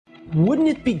Wouldn't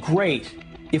it be great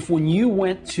if when you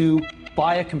went to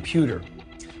buy a computer,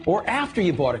 or after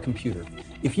you bought a computer,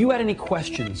 if you had any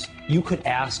questions, you could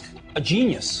ask a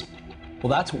genius? Well,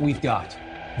 that's what we've got.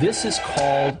 This is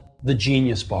called the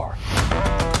Genius Bar.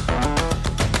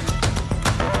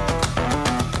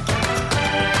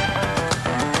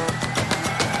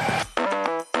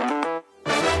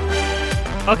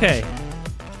 Okay,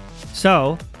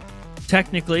 so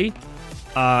technically,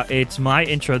 it's my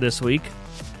intro this week,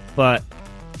 but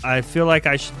I feel like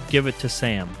I should give it to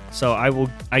Sam. So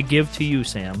I give to you,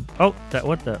 Sam. Oh,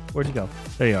 where'd you go?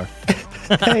 There you are.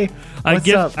 Hey, what's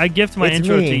up? I gift my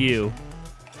intro to you.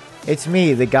 It's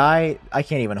me, the guy. I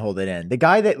can't even hold it in. The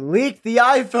guy that leaked the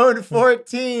iPhone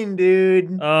 14,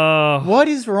 dude. What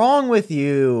is wrong with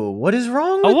you? What is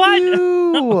wrong with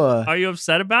you? Are you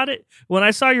upset about it? When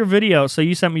I saw your video, so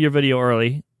you sent me your video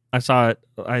early. I saw it.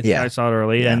 I saw it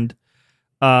early, and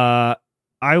I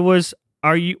was.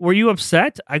 Were you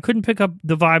upset? I couldn't pick up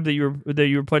the vibe that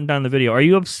you were putting down in the video. Are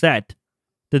you upset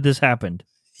that this happened?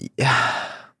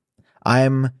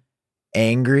 I'm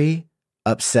angry,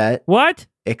 upset. What?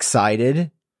 Excited,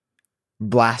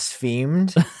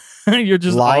 blasphemed. You're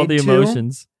just all the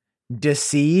emotions.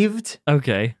 Deceived.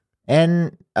 Okay.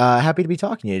 And happy to be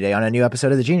talking to you today on a new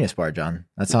episode of the Genius Bar, John.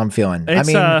 That's how I'm feeling.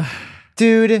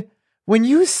 Dude, when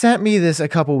you sent me this a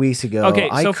couple weeks ago, okay,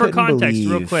 so I for context,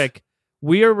 real quick,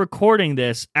 we are recording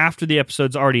this after the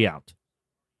episode's already out.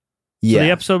 Yeah. So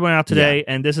the episode went out today,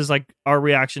 and this is like our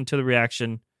reaction to the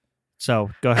reaction.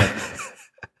 So go ahead.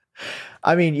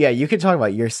 I mean, yeah, you can talk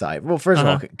about your side. Well, first of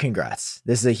all, congrats.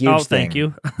 This is a huge thing. Thank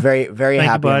you. Very, very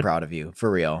happy and proud of you, for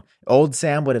real. Old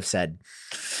Sam would have said,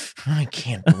 I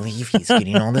can't believe he's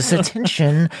getting all this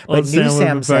attention. But new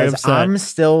Sam says,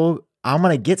 I'm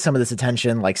going to get some of this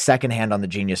attention like secondhand on the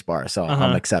Genius Bar, so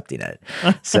I'm accepting it.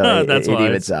 So that's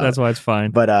why it's fine.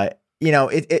 But,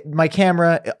 my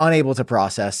camera, unable to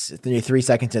process 3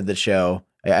 seconds into the show.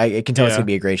 I can tell it's going to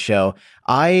be a great show.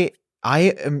 I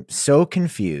am so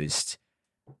confused.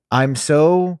 I'm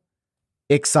so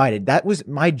excited. That was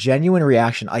my genuine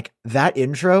reaction. Like that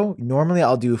intro, normally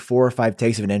I'll do 4 or 5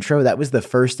 takes of an intro. That was the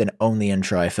first and only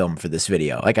intro I filmed for this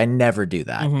video. Like I never do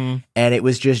that. Mm-hmm. And it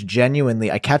was just genuinely,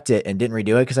 I kept it and didn't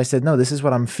redo it because I said, no, this is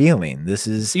what I'm feeling. This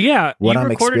is what I'm experiencing. You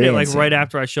recorded it like right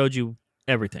after I showed you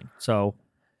everything. So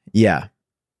yeah,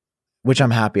 which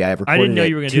I'm happy. I recorded I didn't know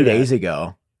you were going to do 2 days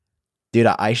ago. Dude,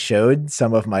 I showed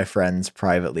some of my friends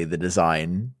privately the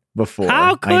design before.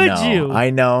 How could you? I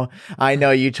know.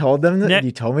 You told them that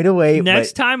you told me to wait.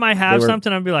 Next time I have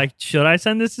something, I'll be like, should I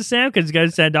send this to Sam? Because he's going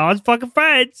to send all his fucking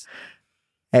friends.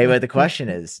 Hey, but the question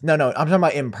is, no, I'm talking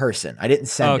about in person. I didn't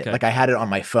send it. Like I had it on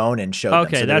my phone and showed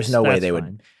them. So there's no way they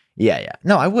would. Yeah.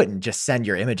 No, I wouldn't just send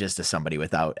your images to somebody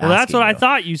without asking. Well, that's what I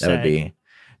thought you said. That would be.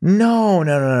 No.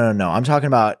 I'm talking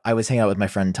about, I was hanging out with my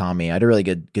friend Tommy. I had a really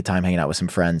good time hanging out with some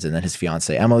friends and then his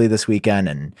fiance Emily this weekend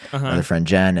and another friend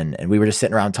Jen. And we were just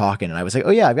sitting around talking and I was like, oh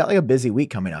yeah, I've got like a busy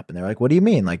week coming up. And they're like, what do you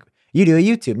mean? Like you do a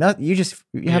YouTube. No, you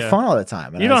have fun all the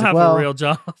time. And you don't have a real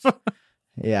job.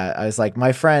 Yeah. I was like,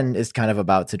 my friend is kind of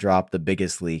about to drop the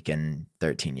biggest leak in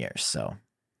 13 years. So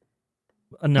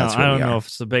no, I don't know if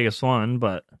it's the biggest one,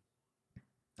 but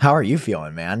how are you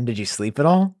feeling, man? Did you sleep at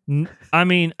all? I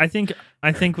mean, I think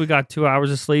we got 2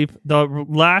 hours of sleep. The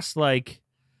last,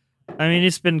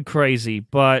 it's been crazy,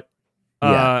 but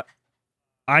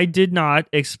I did not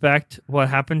expect what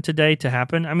happened today to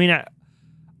happen. I mean,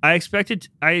 I expected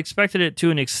it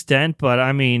to an extent, but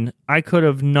I mean, I could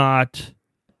have not.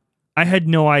 I had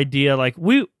no idea. Like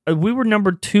we were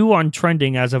number 2 on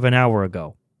trending as of an hour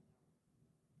ago.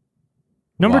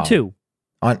 Number 2.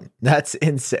 That's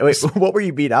insane. Wait, what were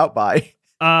you beat out by?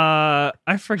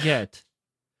 I forget.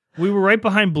 We were right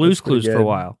behind Blue's Clues for a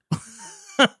while.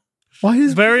 Why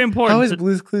is very important? How is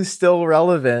Blue's Clues still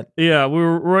relevant? Yeah, we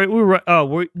were right.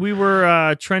 We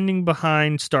were trending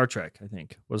behind Star Trek. I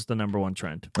think was the number 1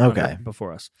 trend. Okay,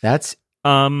 before us. That's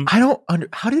I don't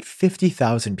how did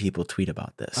 50,000 people tweet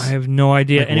about this? I have no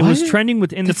idea. And it was trending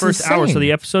within the first hour. So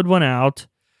the episode went out.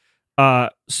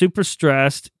 Super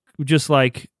stressed. Just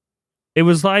like. It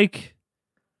was like,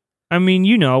 I mean,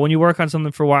 when you work on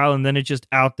something for a while and then it's just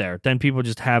out there, then people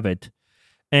just have it.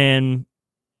 And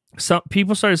some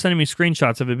people started sending me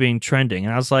screenshots of it being trending.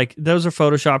 And I was like, those are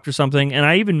photoshopped or something. And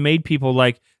I even made people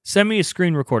like, send me a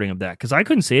screen recording of that because I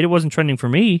couldn't see it. It wasn't trending for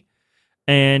me.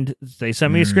 And they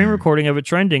sent me a screen recording of it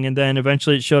trending. And then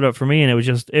eventually it showed up for me. And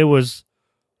it was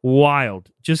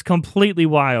wild, just completely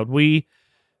wild. We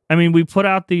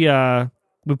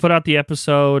put out the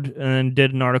episode and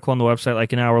did an article on the website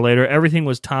like an hour later. Everything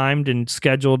was timed and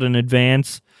scheduled in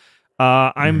advance.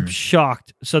 I'm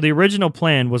shocked. So the original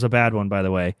plan was a bad one, by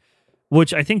the way.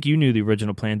 which I think you knew the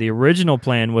original plan. The original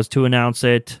plan was to announce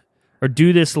it or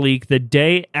do this leak the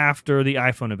day after the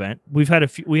iPhone event. We had a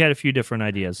few different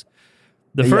ideas.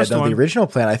 The first one, the original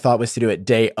plan I thought was to do it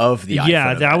day of the iPhone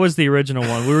event. That was the original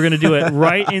one. We were going to do it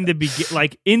right in the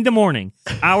like in the morning,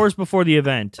 hours before the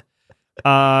event,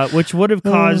 which would have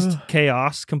caused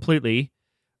chaos completely.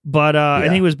 But I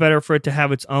think it was better for it to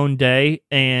have its own day.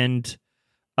 And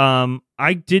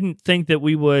I didn't think that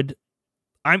we would.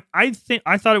 I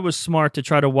thought it was smart to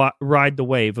try to ride the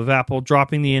wave of Apple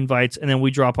dropping the invites and then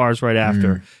we drop ours right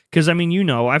after. Because I mean,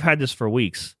 I've had this for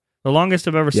weeks. The longest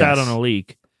I've ever sat on a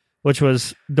leak, which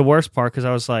was the worst part because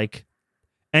I was like,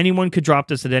 anyone could drop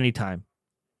this at any time,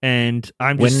 and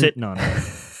I'm just sitting on it.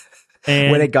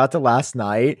 And when it got to last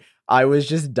night, I was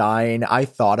just dying. I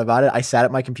thought about it. I sat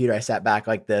at my computer. I sat back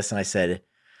like this, and I said,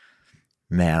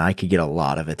 man, I could get a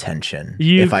lot of attention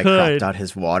if I cropped out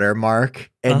his watermark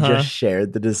and just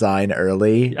shared the design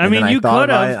early. I mean, you could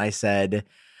have. I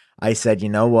said, you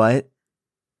know what?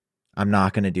 I'm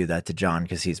not going to do that to Jon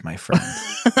because he's my friend.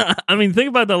 I mean, think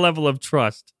about the level of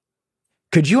trust.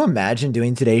 Could you imagine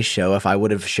doing today's show if I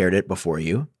would have shared it before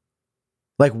you?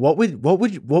 Like, what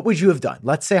would you have done?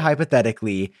 Let's say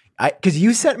hypothetically, because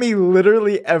you sent me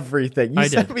literally everything. You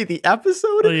sent me the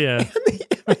episode and the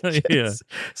images.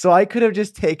 So I could have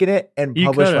just taken it and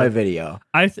published my video.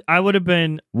 I would have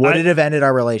been. Would it have ended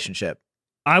our relationship?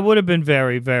 I would have been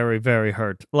very, very, very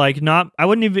hurt. Like, I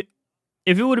wouldn't even.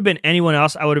 If it would have been anyone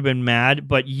else, I would have been mad.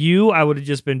 But I would have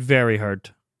just been very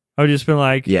hurt. I would have just been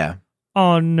like,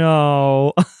 oh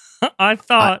no, I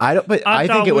thought. I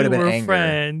think it would have been anger.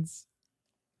 Friends.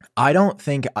 I don't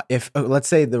think if let's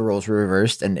say the roles were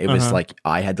reversed and it was like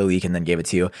I had the leak and then gave it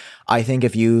to you. I think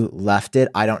if you left it,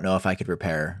 I don't know if I could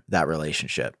repair that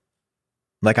relationship.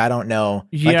 Like, I don't know.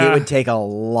 Like, it would take a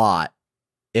lot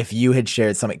if you had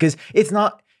shared something, because it's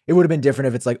not. It would have been different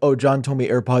if it's like, oh, Jon told me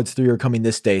AirPods 3 are coming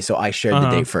this day, so I shared the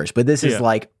date first. But this is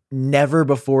like never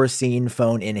before seen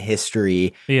phone in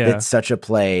history. That's such a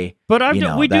play. But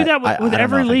we do that with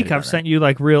every leak. I've sent you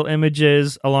like real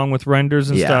images along with renders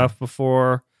and stuff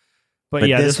before. But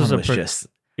this was just.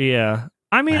 Yeah.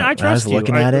 I mean, I trust you.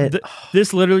 Looking at it.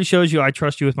 This literally shows you I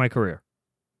trust you with my career.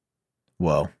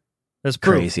 Whoa. That's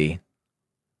proof. Crazy.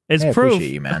 It's proof. I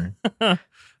appreciate you, man.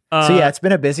 So it's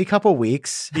been a busy couple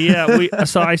weeks.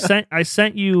 So I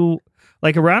sent you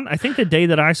like around, I think the day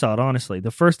that I saw it, honestly,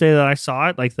 the first day that I saw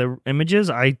it, like the images,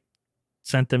 I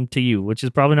sent them to you, which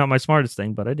is probably not my smartest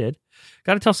thing, but I did.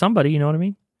 Got to tell somebody, you know what I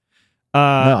mean? No,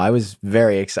 I was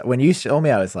very excited. When you told me,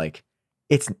 I was like,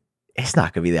 it's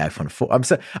not going to be the iPhone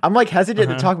 4. I'm like hesitant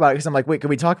to talk about it because I'm like, wait, can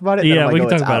we talk about it? Yeah, we can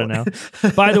talk about it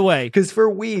now. By the way, because for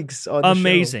weeks on the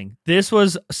amazing. Show. This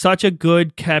was such a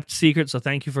good kept secret. So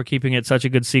thank you for keeping it such a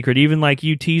good secret. Even like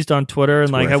you teased on Twitter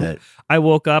and I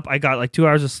woke up, I got like 2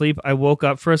 hours of sleep. I woke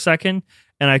up for a second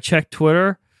and I checked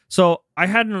Twitter. So I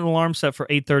had an alarm set for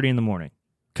 8:30 in the morning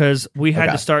because we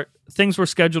had to start. Things were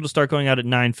scheduled to start going out at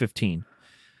 9:15.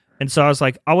 And so I was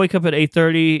like, I'll wake up at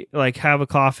 8:30, like have a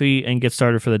coffee and get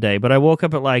started for the day. But I woke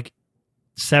up at like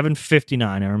 7:59,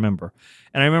 I remember.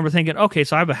 And I remember thinking, okay,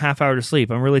 so I have a half hour to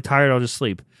sleep. I'm really tired. I'll just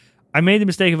sleep. I made the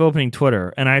mistake of opening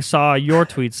Twitter and I saw your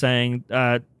tweet saying,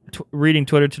 reading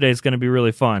Twitter today is going to be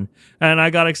really fun. And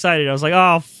I got excited. I was like,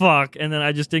 oh, fuck. And then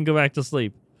I just didn't go back to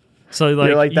sleep. So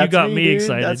like you got me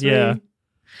excited. That's yeah. Me.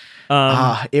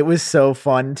 It was so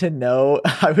fun to know.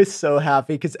 I was so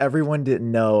happy because everyone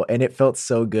didn't know, and it felt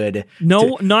so good.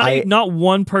 Not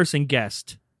one person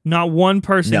guessed. Not one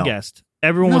person guessed.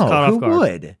 Everyone was caught off guard. Who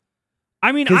would?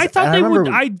 I mean, I thought they would.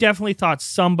 I definitely thought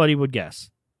somebody would guess.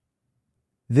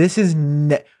 This is.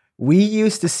 We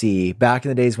used to see back in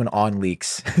the days when On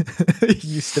Leaks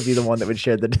used to be the one that would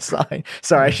share the design.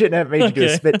 Sorry, I shouldn't have made you do a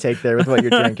spit take there with what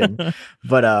you're drinking.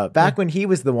 But back when he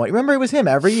was the one, remember it was him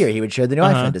every year. He would share the new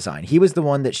iPhone design. He was the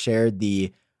one that shared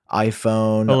the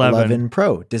iPhone 11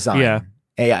 Pro design. Yeah,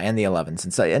 and the 11s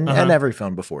and so and every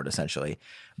phone before it essentially.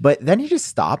 But then he just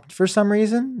stopped for some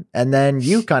reason, and then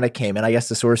you kind of came in. I guess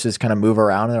the sources kind of move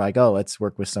around and they're like, oh, let's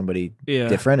work with somebody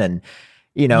different. And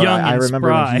I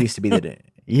remember when he used to be the.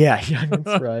 Yeah, young and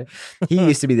spry. He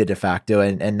used to be the de facto,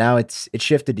 and now it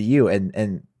shifted to you.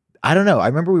 And I don't know. I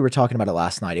remember we were talking about it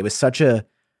last night. It was such a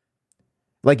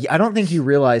I don't think you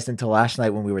realized until last night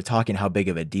when we were talking how big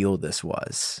of a deal this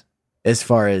was. As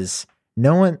far as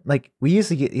no one we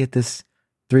usually get this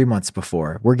 3 months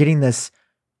before. We're getting this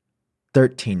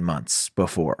 13 months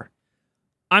before.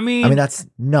 I mean that's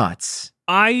nuts.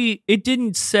 It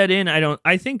didn't set in.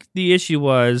 I think the issue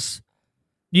was.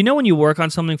 When you work on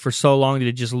something for so long that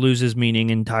it just loses meaning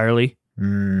entirely?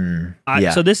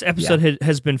 So this episode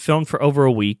has been filmed for over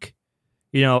a week.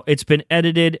 You know, it's been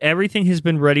edited. Everything has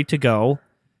been ready to go.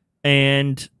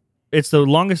 And it's the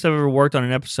longest I've ever worked on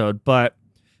an episode. But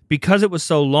because it was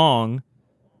so long,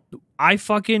 I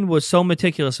fucking was so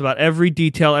meticulous about every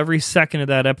detail, every second of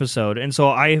that episode. And so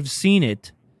I have seen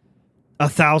it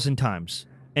 1,000 times.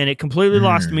 And it completely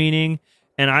lost meaning.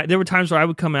 And there were times where I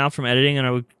would come out from editing and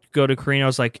I would go to Karina. I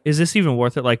was like, is this even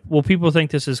worth it? Like, will people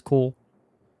think this is cool?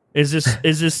 Is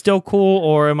this still cool,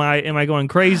 or am I going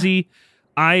crazy?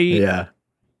 I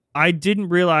didn't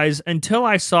realize until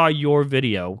I saw your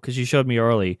video, because you showed me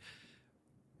early.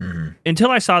 Until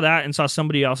I saw that and saw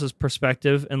somebody else's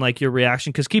perspective and like your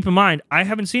reaction, because keep in mind, I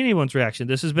haven't seen anyone's reaction.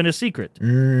 This has been a secret.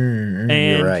 And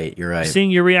you're right. Seeing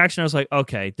your reaction, I was like,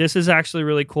 okay, this is actually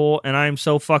really cool, and I am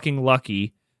so fucking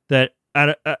lucky that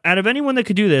out of anyone that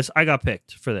could do this, I got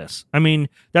picked for this. I mean,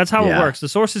 that's how it works. The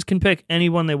sources can pick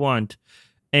anyone they want.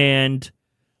 And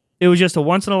it was just a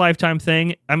once-in-a-lifetime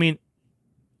thing. I mean,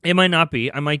 it might not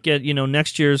be. I might get,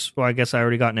 next year's... Well, I guess I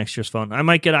already got next year's phone. I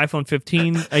might get iPhone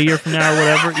 15 a year from now or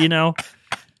whatever,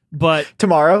 But...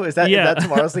 Tomorrow? Is that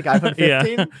tomorrow's like iPhone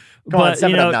 15? Yeah. Come on,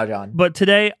 step it up now, John. But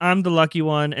today, I'm the lucky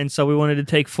one, and so we wanted to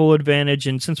take full advantage.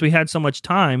 And since we had so much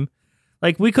time,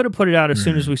 like, we could have put it out as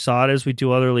soon as we saw it, as we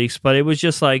do other leaks, but it was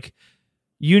just like,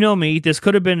 me, this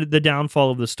could have been the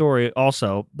downfall of the story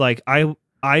also. Like,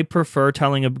 I prefer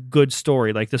telling a good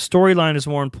story. Like, the storyline is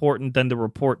more important than the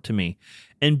report to me.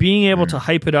 And being able to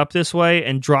hype it up this way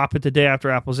and drop it the day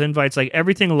after Apple's invites, like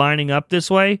everything lining up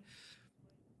this way,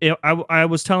 I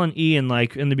was telling Ian,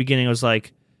 like, in the beginning, I was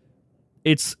like,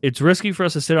 it's risky for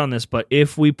us to sit on this, but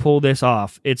if we pull this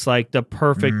off, it's like the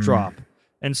perfect drop.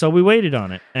 And so we waited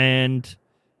on it. And,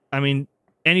 I mean,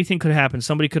 anything could happen.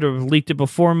 Somebody could have leaked it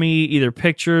before me, either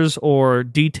pictures or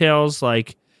details,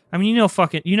 like... I mean, Mark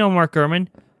Gurman,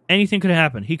 anything could have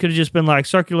happened. He could have just been like,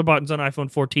 circular buttons on iPhone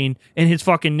 14 in his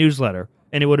fucking newsletter,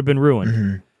 and it would have been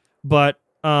ruined. But,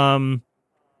 I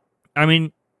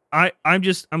mean,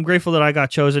 I'm grateful that I got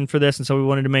chosen for this, and so we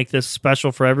wanted to make this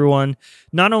special for everyone.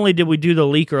 Not only did we do the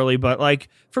leak early, but like,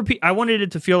 I wanted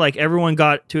it to feel like everyone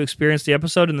got to experience the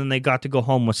episode, and then they got to go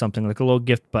home with something, like a little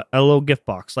gift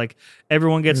box. Like,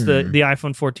 everyone gets the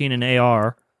iPhone 14 and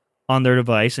AR on their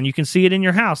device, and you can see it in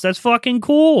your house. That's fucking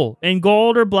cool. In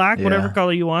gold or black, whatever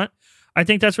color you want. I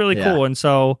think that's really cool. And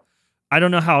so I don't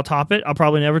know how I'll top it. I'll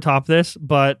probably never top this,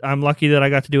 but I'm lucky that I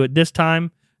got to do it this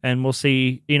time, and we'll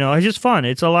see. It's just fun.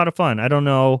 It's a lot of fun. I don't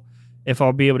know if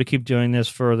I'll be able to keep doing this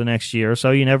for the next year,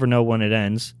 so you never know when it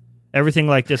ends. Everything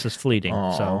like this is fleeting.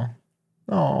 So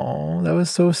Oh, that was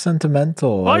so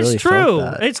sentimental. Oh, it's true.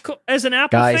 It's as an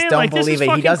Apple fan, don't like, believe this is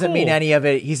it. He doesn't mean any of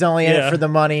it. He's only in it for the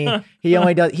money. He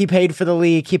paid for the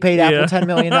leak. He paid Apple $10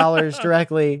 million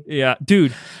directly. Yeah,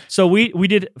 dude. So we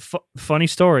did funny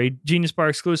story, Genius Bar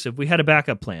exclusive. We had a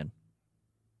backup plan.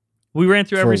 We ran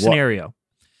through every scenario.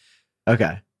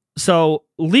 Okay. So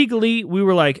legally, we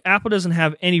were like, Apple doesn't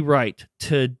have any right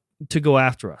to go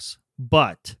after us.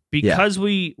 But because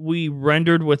we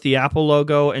rendered with the Apple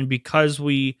logo, and because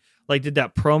we like did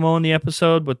that promo in the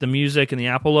episode with the music and the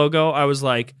Apple logo, I was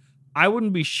like, I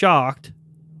wouldn't be shocked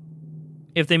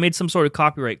if they made some sort of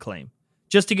copyright claim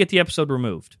just to get the episode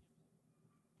removed.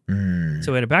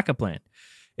 So we had a backup plan.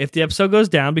 If the episode goes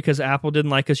down because Apple didn't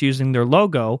like us using their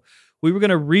logo, we were going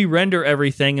to re-render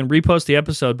everything and repost the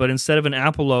episode, but instead of an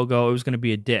Apple logo, it was going to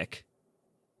be a dick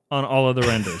on all of the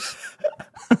renders.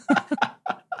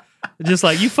 Just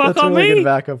like, you fuck on me. That's a really good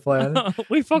backup plan.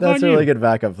 We fuck on you. That's a really good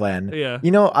backup plan. Yeah.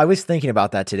 I was thinking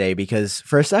about that today because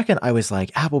for a second I was like,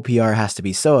 Apple PR has to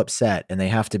be so upset and they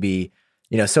have to be,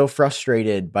 so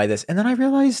frustrated by this. And then I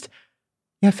realized,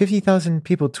 50,000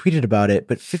 people tweeted about it,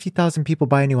 but 50,000 people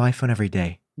buy a new iPhone every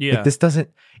day. Yeah. Like, this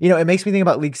doesn't, it makes me think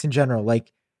about leaks in general.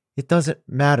 Like, it doesn't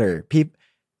matter.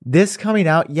 This coming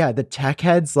out, the tech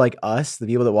heads like us, the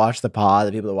people that watch the pod,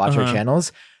 the people that watch our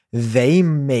channels, they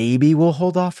maybe will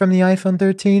hold off from the iPhone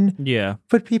 13. Yeah.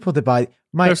 But people that buy...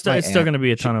 It's still going to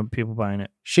be a ton of people buying it.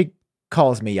 She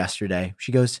calls me yesterday.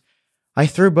 She goes, I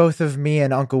threw both of me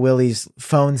and Uncle Willie's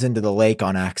phones into the lake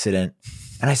on accident.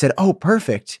 And I said, oh,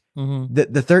 perfect.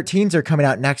 The 13s are coming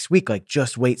out next week. Like,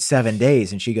 just wait 7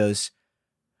 days. And she goes,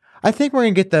 I think we're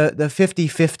going to get the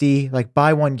 50-50, like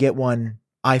buy one, get one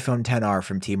iPhone XR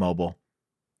from T-Mobile.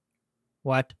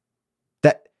 What?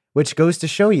 Which goes to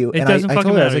show you. It doesn't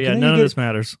fucking matter. Like, none of this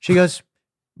matters. She goes,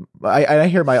 I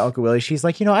hear my Uncle Willie. She's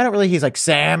like, I don't really, he's like,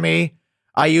 Sammy,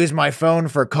 I use my phone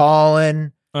for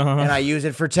calling and I use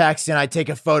it for texting. I take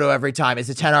a photo every time. Is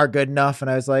the 10R good enough?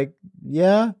 And I was like,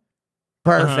 yeah,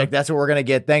 perfect. That's what we're going to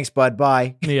get. Thanks, bud.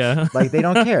 Bye. Yeah. Like, they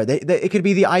don't care. It could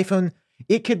be the iPhone.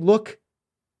 It could look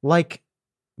like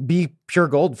be pure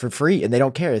gold for free, and they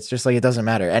don't care. It's just like it doesn't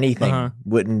matter. Anything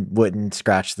wouldn't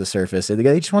scratch the surface.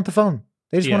 They just want the phone.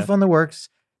 They just want a phone that works.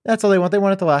 That's all they want. They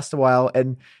want it to last a while,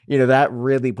 and that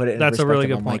really put it in perspective. That's a really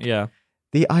good point. Yeah,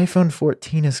 the iPhone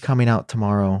 14 is coming out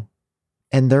tomorrow,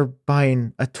 and they're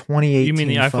buying a 2018. You mean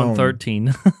the iPhone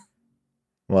 13?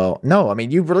 Well, no. I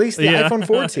mean, you released the iPhone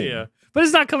 14. Yeah, but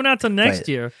it's not coming out till next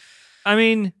year. I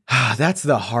mean, that's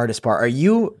the hardest part. Are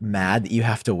you mad that you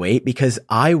have to wait? Because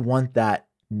I want that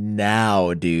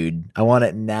now, dude. I want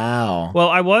it now. Well,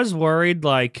 I was worried.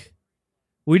 Like,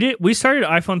 we started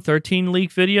iPhone 13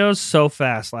 leak videos so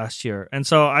fast last year, and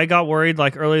so I got worried.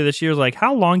 Like earlier this year, like,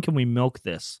 how long can we milk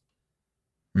this?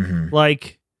 Mm-hmm.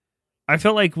 Like, I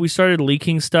felt like we started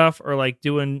leaking stuff or like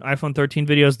doing iPhone 13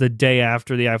 videos the day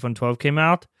after the iPhone 12 came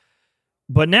out,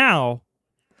 but now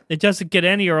it doesn't get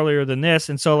any earlier than this,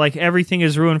 and so like everything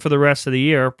is ruined for the rest of the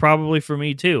year, probably for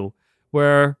me too,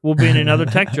 where we'll be in another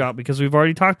tech drought because we've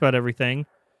already talked about everything.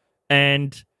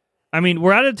 And I mean,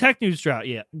 we're out of tech news drought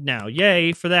now.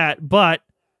 Yay for that, but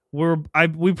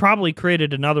we probably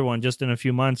created another one just in a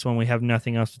few months when we have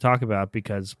nothing else to talk about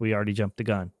because we already jumped the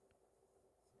gun.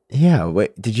 Yeah,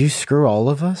 wait, did you screw all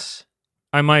of us?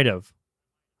 I might have,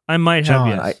 John,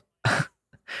 yes.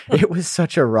 It was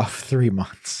such a rough 3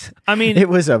 months. I mean, it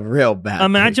was a real bad.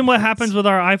 Imagine what happens with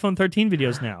our iPhone 13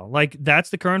 videos now. Like, that's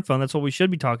the current phone. That's what we should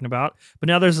be talking about. But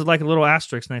now there's like a little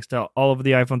asterisk next to all of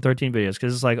the iPhone 13 videos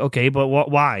because it's like, okay, but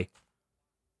why?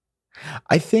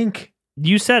 I think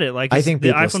you said it. Like, I think the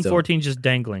iPhone 14 is just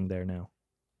dangling there now.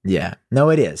 Yeah, no,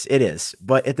 it is. It is.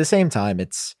 But at the same time,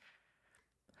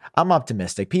 I'm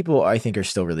optimistic. People, I think, are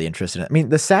still really interested in it. I mean,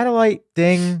 the satellite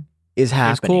thing is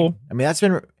happening. It's cool. I mean, that's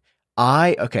been.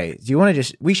 Okay. Do you want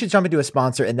to we should jump into a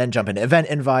sponsor and then jump into event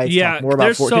invites? Yeah, talk more about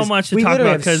there's so much to talk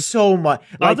about because so much.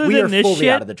 Like, other we than are this fully shit,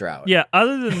 out of the drought. Yeah,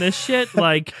 other than this shit,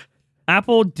 like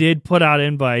Apple did put out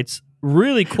invites,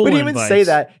 really cool. We didn't even say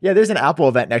that. Yeah, there's an Apple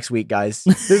event next week, guys.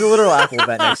 There's a literal Apple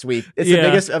event next week. It's the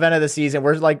biggest event of the season.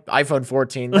 We're like iPhone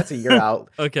 14. That's a year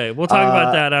out. Okay, we'll talk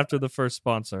about that after the first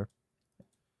sponsor,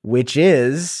 which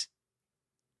is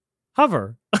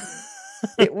Hover.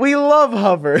 We love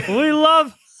Hover. We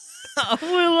love Hover.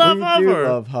 We do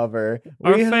love Hover.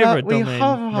 Our favorite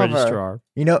domain registrar.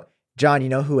 John, you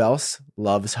know who else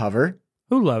loves Hover?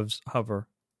 Who loves Hover?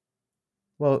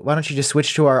 Well, why don't you just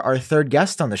switch to our third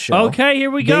guest on the show? Okay,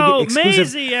 here we go.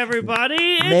 Maisie, everybody.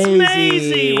 It's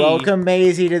Maisie. Welcome,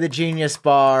 Maisie, to the Genius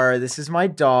Bar. This is my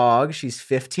dog. She's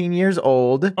 15 years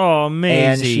old. Oh, Maisie.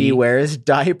 And she wears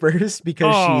diapers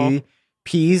because she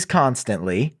pees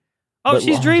constantly. Oh,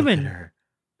 she's dreaming.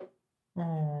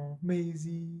 Oh,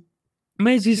 Maisie.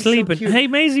 Maisie's sleeping. So hey,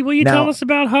 Maisie, will you tell us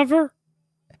about Hover?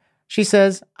 She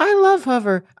says, I love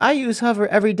Hover. I use Hover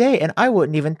every day, and I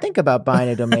wouldn't even think about buying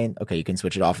a domain. Okay, you can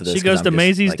switch it off of this. She goes to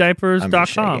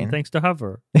maisiesdiapers.com thanks to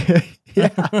Hover.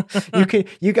 Yeah.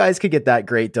 You guys could get that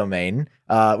great domain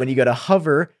when you go to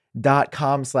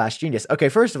hover.com/genius. Okay,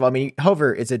 first of all, I mean,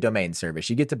 Hover is a domain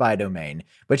service. You get to buy a domain.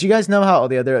 But you guys know how all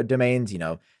the other domains,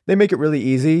 they make it really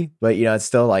easy, but it's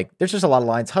still like there's just a lot of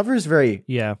lines. Hover is very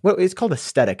it's called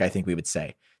aesthetic, I think we would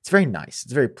say. It's very nice.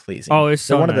 It's very pleasing. Oh, it's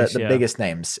so one nice, of the biggest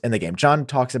names in the game. John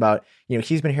talks about,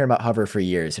 he's been hearing about Hover for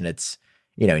years, and it's,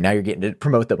 now you're getting to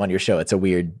promote them on your show. It's a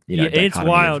weird, it's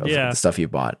wild, of the stuff you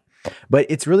bought. But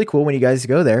it's really cool when you guys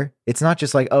go there. It's not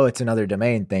just like, oh, it's another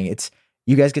domain thing. It's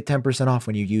you guys get 10% off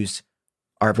when you use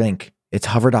our link. It's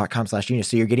hover.com/genius.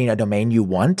 So you're getting a domain you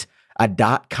want, a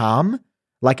 .com,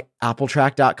 like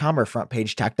appletrack.com or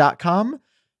frontpagetech.com.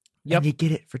 Yep. And you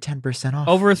get it for 10% off.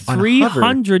 Over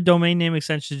 300 domain name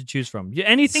extensions to choose from.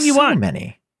 Anything you want. So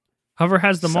many. Hover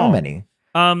has them all. So many.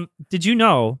 Did you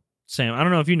know, Sam, I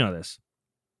don't know if you know this,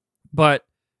 but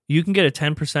you can get a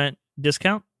 10%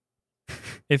 discount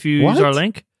if you use our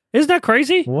link. Isn't that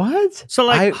crazy? What? So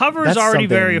Hover is already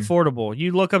very affordable.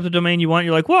 You look up the domain you want,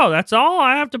 you're like, whoa, that's all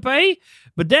I have to pay?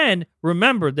 But then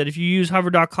remember that if you use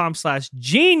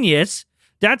hover.com/genius,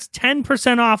 that's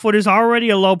 10% off what is already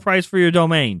a low price for your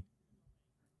domain.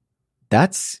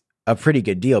 That's a pretty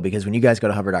good deal because when you guys go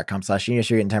to hover.com/genius,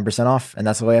 you're getting 10% off. And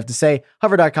that's all I have to say.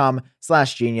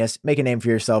 Hover.com/genius. Make a name for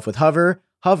yourself with Hover.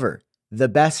 Hover, the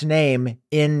best name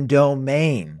in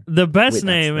domain. The best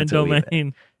name in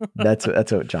domain. That's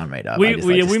what John made up.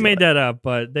 We made that up,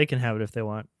 but they can have it if they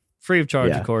want. Free of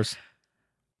charge, of course.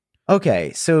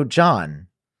 Okay, so John.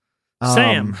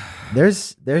 Sam,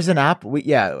 there's an app.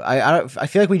 I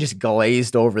feel like we just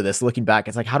glazed over this. Looking back,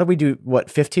 it's like, how do we do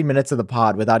 15 minutes of the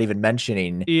pod without even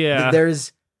mentioning? Yeah,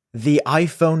 there's the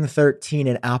iPhone 13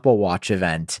 and Apple Watch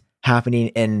event happening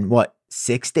in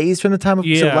 6 days from the time of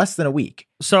so less than a week.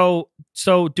 So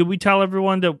do we tell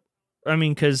everyone that? I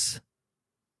mean, because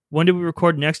when did we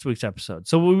record next week's episode?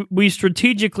 So we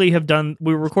strategically have done.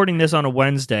 We're recording this on a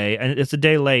Wednesday, and it's a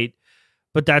day late.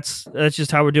 But that's just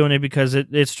how we're doing it because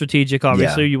it's strategic.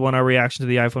 Obviously, you want our reaction to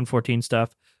the iPhone 14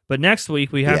 stuff. But next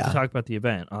week we have to talk about the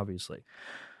event. Obviously.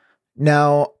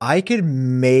 Now I could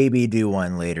maybe do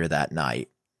one later that night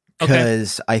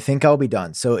because I think I'll be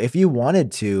done. So if you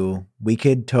wanted to, we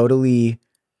could totally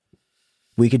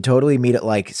meet at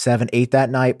like 7, 8 that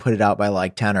night. Put it out by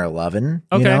like 10 or 11.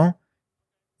 Okay. You know?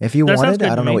 If you wanted,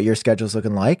 I don't know me. what your schedule's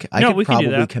looking like. I could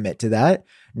probably commit to that.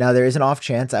 Now, there is an off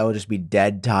chance I will just be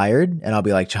dead tired and I'll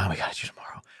be like, John, we got to do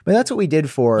tomorrow. But that's what we did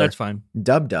for that's fine.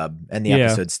 Dub and the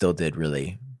episode still did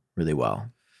really, really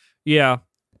well. Yeah.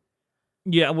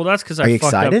 Yeah, well, that's because I fucked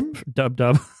excited? Up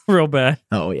Dub real bad.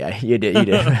 Oh, yeah, you did. You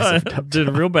did. Did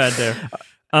real bad there.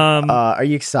 Are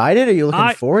you excited? Are you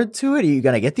looking forward to it? Are you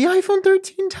going to get the iPhone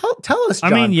 13? Tell us,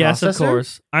 Jon. I mean, yes, of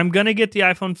course. I'm going to get the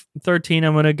iPhone 13.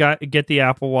 I'm going to get the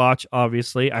Apple Watch,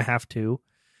 obviously. I have to.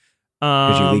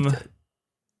 You leaked it.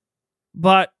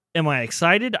 But am I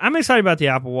excited? I'm excited about the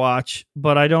Apple Watch,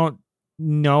 but I don't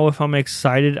know if I'm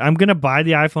excited. I'm going to buy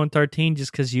the iPhone 13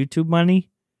 just because YouTube money,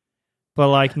 but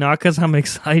like not because I'm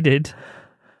excited.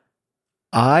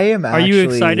 I am actually... Are you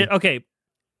excited? Okay.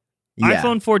 Yeah.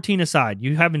 iPhone 14 aside,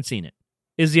 you haven't seen it.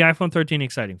 Is the iPhone 13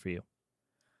 exciting for you?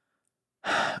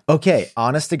 Okay,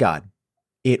 honest to God,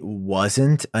 it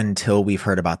wasn't until we've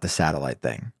heard about the satellite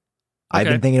thing. Okay. I've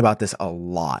been thinking about this a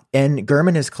lot, and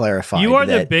Gurman has clarified. You are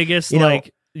that, the biggest,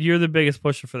 you're the biggest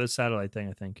pusher for the satellite thing.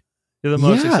 I think you're the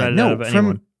most excited out of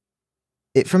anyone.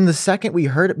 From the second we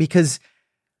heard it, because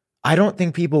I don't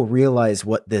think people realize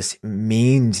what this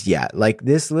means yet. Like,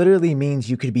 this literally means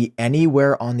you could be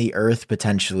anywhere on the earth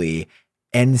potentially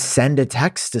and send a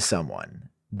text to someone.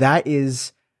 That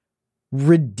is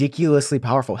ridiculously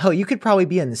powerful. Hell, you could probably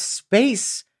be in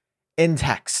space in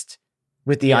text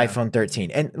with the iPhone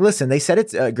 13. And listen, they said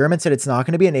Gurman said it's not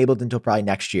going to be enabled until probably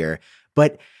next year.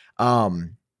 But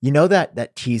you know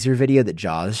that teaser video that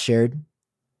Jaws shared?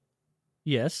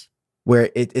 Yes.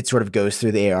 Where it sort of goes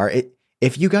through the AR.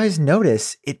 If you guys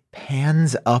notice, it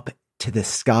pans up to the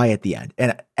sky at the end.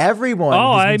 And everyone...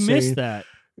 Oh, I missed that.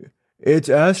 It's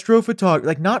astrophotography.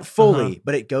 Like, not fully,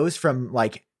 but it goes from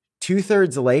like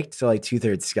 2/3 lake to like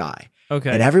 2/3 sky.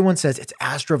 Okay. And everyone says it's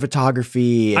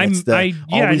astrophotography and it's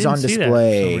always on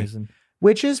display.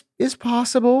 Which is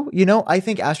possible. You know, I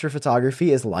think astrophotography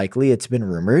is likely. It's been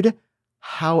rumored.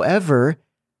 However,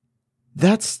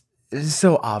 that's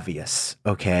so obvious.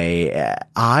 Okay.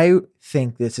 I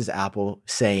think this is Apple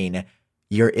saying,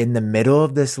 you're in the middle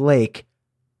of this lake.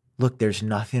 Look, there's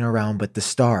nothing around but the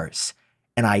stars.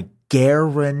 And I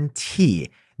guarantee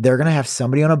they're going to have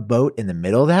somebody on a boat in the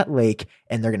middle of that lake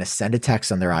and they're going to send a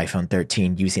text on their iPhone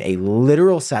 13 using a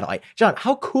literal satellite. John,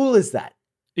 how cool is that?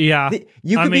 Yeah.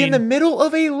 You could be in the middle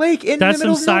of a lake in the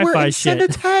middle of nowhere and send a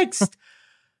text.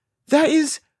 That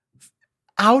is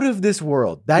out of this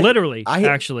world. That literally,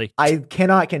 I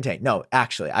cannot contain. No,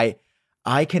 actually,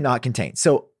 I cannot contain.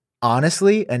 So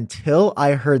honestly, until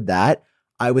I heard that,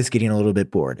 I was getting a little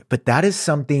bit bored. But that is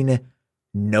something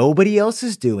nobody else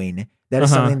is doing. That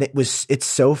is something that it's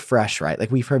so fresh, right?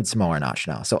 Like, we've heard smaller notch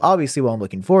now. So obviously, while I'm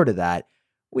looking forward to that,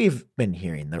 we've been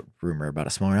hearing the rumor about a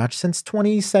smaller notch since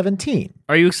 2017.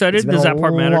 Are you excited? Does that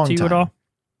part matter to you at all?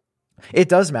 It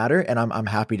does matter, and I'm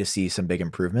happy to see some big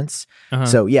improvements.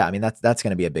 So yeah, I mean, that's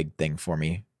going to be a big thing for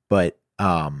me. But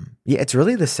yeah, it's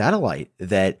really the satellite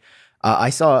that I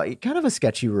saw kind of a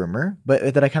sketchy rumor,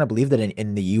 but that I kind of believe that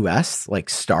in the US, like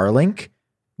Starlink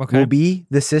will be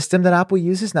the system that Apple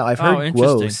uses. Now, I've heard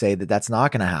Guo say that that's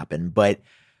not going to happen, but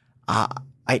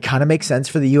it kind of makes sense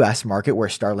for the US market where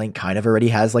Starlink kind of already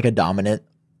has like a dominant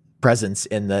presence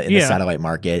in the satellite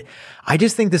market. I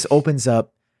just think this opens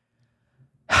up,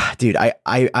 dude.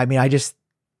 I mean,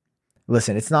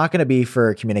 listen, it's not going to be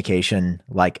for communication.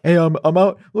 Like, hey, I'm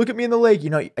out. Look at me in the lake. You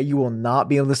know, you will not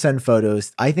be able to send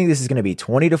photos. I think this is going to be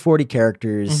 20 to 40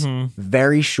 characters,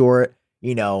 very short,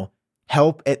 you know,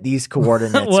 help at these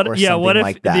coordinates or something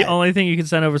like that. The only thing you can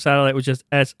send over satellite was just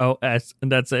SOS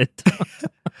and that's it?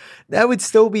 That would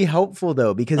still be helpful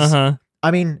though, because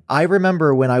I mean, I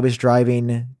remember when I was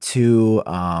driving to,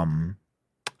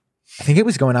 I think it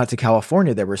was going out to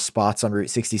California. There were spots on Route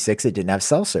 66 that didn't have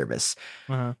cell service.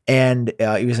 And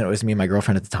it was me and my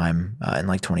girlfriend at the time in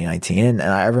like 2019. And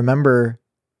I remember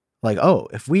like, oh,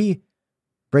 if we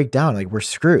break down, like, we're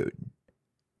screwed.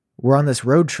 We're on this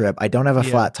road trip. I don't have a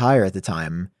flat tire at the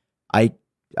time. I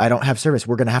don't have service.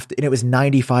 We're going to have to, and it was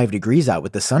 95 degrees out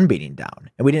with the sun beating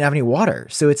down and we didn't have any water.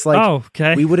 So it's like,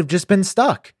 we would have just been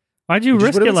stuck. Why'd you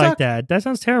risk it like that? That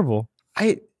sounds terrible.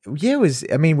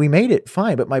 We made it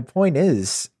fine. But my point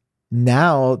is,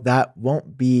 now that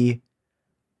won't be.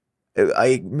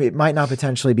 It might not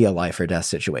potentially be a life or death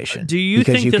situation. Do you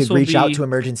because think you this could will reach out be- to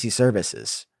emergency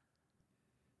services?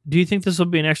 Do you think this will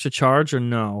be an extra charge or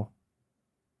no?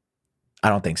 I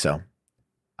don't think so.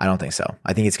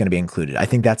 I think it's going to be included. I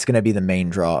think that's going to be the main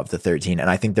draw of the 13, and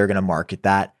I think they're going to market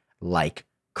that like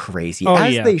crazy,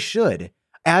 they should.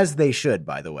 As they should,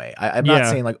 by the way. I'm not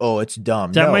saying like, oh, it's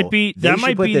dumb. That no, might be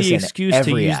the excuse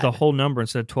to use ad. the whole number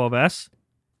instead of 12S.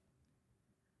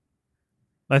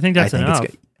 I think that's enough.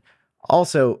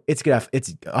 Also, it's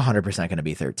 100% going to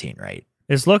be 13, right?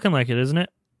 It's looking like it, isn't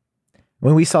it?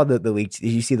 When we saw the leaked,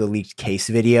 did you see the leaked case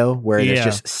video where there's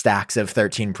just stacks of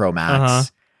 13 Pro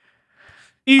Max?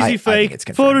 Easy fake,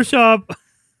 Photoshop.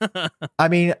 I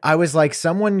mean, I was like,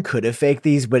 someone could have faked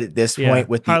these, but at this point,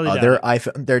 with the other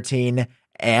iPhone 13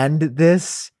 and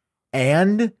this,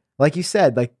 and like you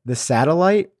said, like the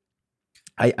satellite,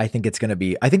 I think it's going to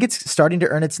be. I think it's starting to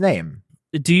earn its name.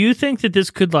 Do you think that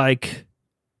this could like?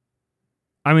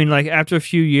 I mean, like after a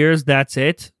few years, that's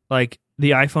it. Like the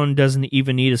iPhone doesn't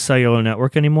even need a cellular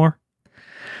network anymore.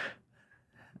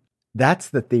 That's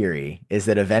the theory, is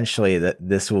that eventually that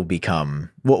this will become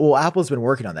well, Apple's been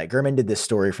working on that. Gurman did this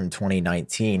story from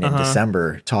 2019 in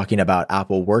December talking about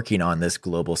Apple working on this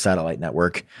global satellite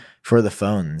network for the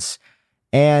phones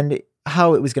and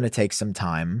how it was going to take some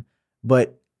time.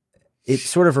 But it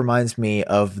sort of reminds me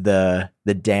of the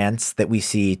dance that we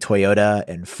see Toyota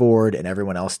and Ford and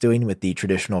everyone else doing with the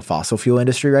traditional fossil fuel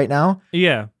industry right now.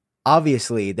 Yeah.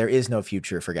 Obviously, there is no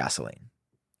future for gasoline.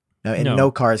 No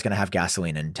car is going to have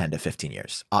gasoline in 10 to 15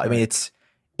 years. I mean, it's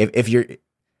if you're,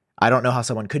 I don't know how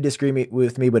someone could disagree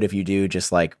with me, but if you do,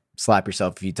 just like slap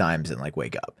yourself a few times and like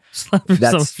wake up.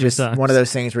 That's just one of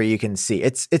those things where you can see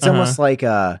it's almost like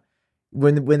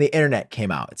when the internet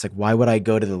came out, it's like, why would I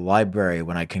go to the library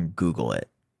when I can Google it?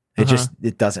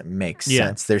 It doesn't make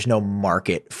sense. There's no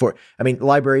market for, I mean,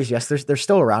 libraries, yes, they're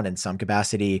still around in some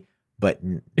capacity. But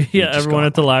everyone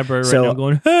at the library right now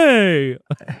going, hey,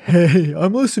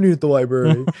 I'm listening at the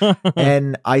library.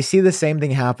 And I see the same thing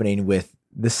happening with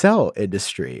the cell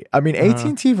industry. I mean,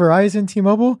 AT&T, Verizon,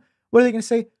 T-Mobile, what are they going to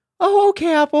say? Oh,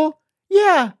 okay, Apple.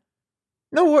 Yeah.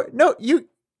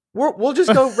 We'll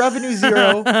just go revenue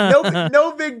zero.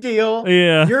 No big deal.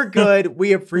 Yeah. You're good.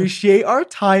 We appreciate our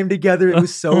time together. It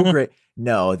was so great.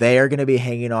 No, they are going to be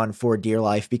hanging on for dear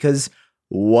life because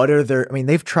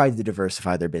they've tried to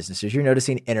diversify their businesses. You're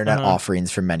noticing internet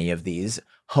offerings for many of these: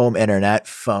 home internet,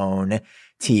 phone,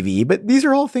 TV, but these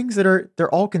are all things that they're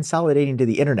all consolidating to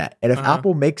the internet. And if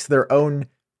Apple makes their own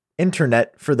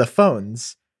internet for the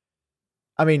phones,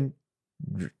 I mean,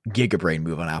 gigabrain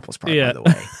move on Apple's part, by the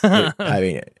way. I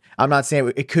mean, I'm not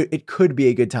saying it could be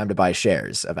a good time to buy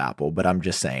shares of Apple, but I'm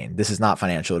just saying this is not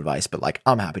financial advice, but like,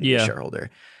 I'm happy to be a shareholder.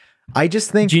 I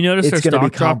just think, do you notice it's our going to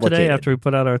be stock dropped today complicated. after we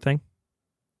put out our thing?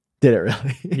 Did it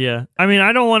really? Yeah. I mean,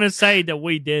 I don't want to say that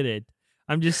we did it.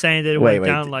 I'm just saying that it went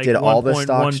down like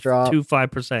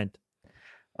 1.125%.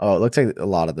 Oh, it looks like a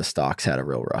lot of the stocks had a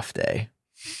real rough day.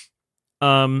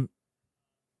 Yeah,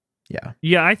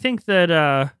 I think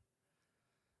that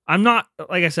I'm not,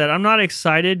 like I said, I'm not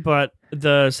excited, but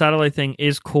the satellite thing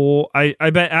is cool. I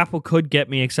bet Apple could get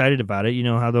me excited about it. You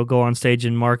know how they'll go on stage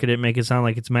and market it, make it sound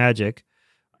like it's magic.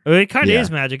 It kind of is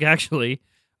magic, actually.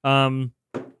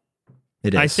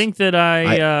 It is. I think that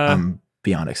I'm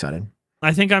beyond excited.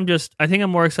 I think I'm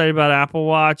more excited about Apple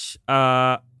Watch.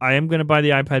 I am going to buy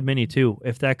the iPad mini too.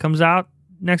 If that comes out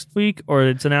next week or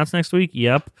it's announced next week,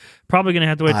 yep. Probably going to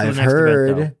have to wait for the next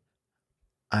event, though.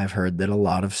 I've heard that a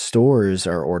lot of stores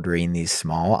are ordering these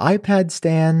small iPad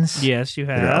stands. Yes, you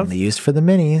have. They're only used for the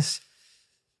minis.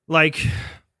 Like,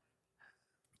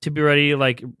 to be ready,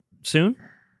 like, soon?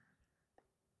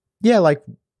 Yeah, like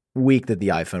week that the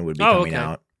iPhone would be coming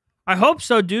out. I hope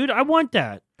so, dude. I want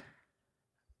that.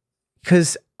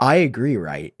 Because I agree,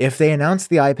 right? If they announce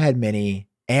the iPad mini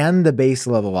and the base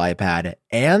level iPad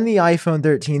and the iPhone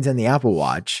 13s and the Apple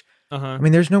Watch, I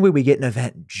mean, there's no way we get an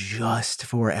event just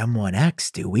for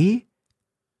M1X, do we?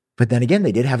 But then again,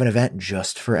 they did have an event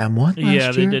just for M1 last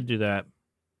year. They did do that.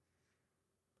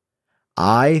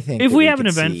 I think if we have an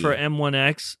event for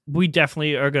M1X, we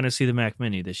definitely are going to see the Mac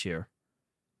Mini this year.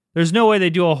 There's no way they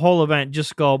do a whole event,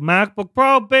 just go MacBook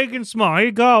Pro, big and small. Here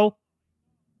you go.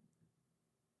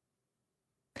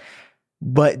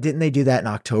 But didn't they do that in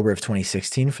October of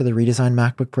 2016 for the redesigned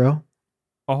MacBook Pro?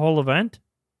 A whole event?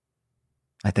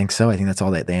 I think so. I think that's all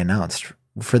that they announced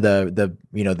for the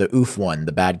OOF one,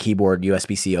 the bad keyboard,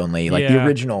 USB-C only, like the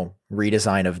original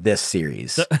redesign of this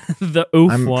series. The OOF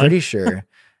one. I'm pretty sure.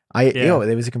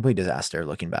 It was a complete disaster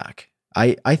looking back.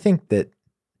 I think that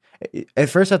At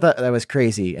first I thought that was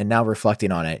crazy, and now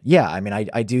reflecting on it, yeah, I mean,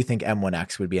 I do think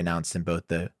M1X would be announced in both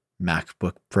the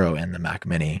MacBook Pro and the Mac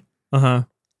Mini.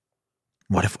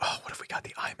 What if we got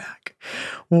the iMac?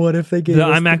 What if they gave the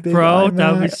us iMac the Pro? iMac?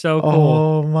 That would be so cool.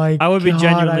 Oh my god. I would be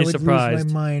genuinely would surprised.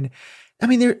 Lose my mind. I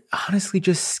mean, they're honestly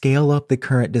just scale up the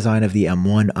current design of the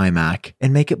M1 iMac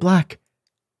and make it black.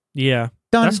 Yeah.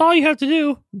 Done. That's all you have to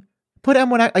do. Put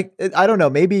M1, like, I don't know,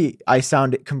 maybe I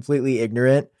sound completely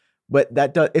ignorant, but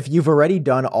if you've already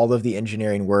done all of the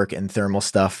engineering work and thermal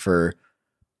stuff for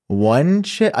one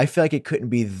chip, I feel like it couldn't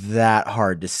be that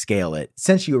hard to scale it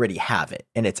since you already have it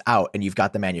and it's out and you've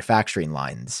got the manufacturing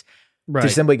lines. Right. To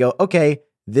simply go, okay,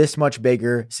 this much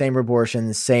bigger, same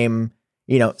proportions, same,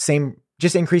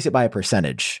 just increase it by a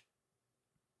percentage.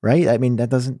 Right? I mean, that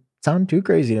doesn't sound too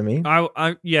crazy to me.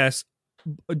 Yes.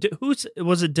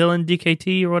 Was it Dylan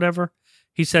DKT or whatever?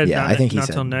 He said, yeah, I think he not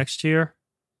said till next year.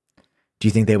 Do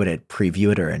you think they would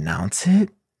preview it or announce it?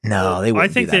 No, they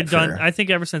wouldn't. I think I think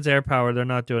ever since AirPower, they're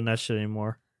not doing that shit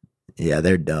anymore. Yeah,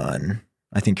 they're done.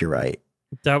 I think you're right.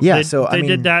 They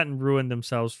did that and ruined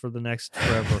themselves for the next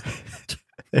forever.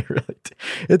 They really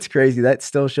it's crazy. That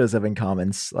still shows up in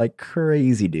comments like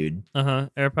crazy, dude.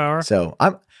 AirPower. So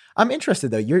I'm interested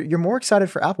though. You're more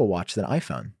excited for Apple Watch than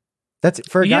iPhone. That's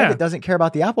for a guy that doesn't care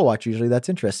about the Apple Watch usually. That's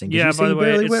interesting. Yeah, by the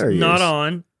way, it's not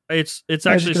on. It's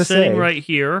actually sitting right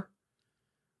here.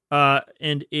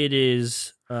 And it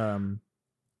is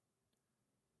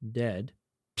dead.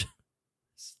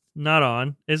 Not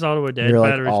on. It's all the way dead. You're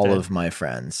like Battery's all dead. of my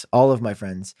friends.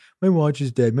 My watch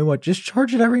is dead. My watch, just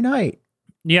charge it every night.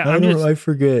 Yeah, I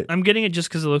forget. I'm getting it just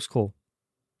because it looks cool.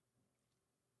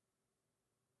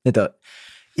 It does.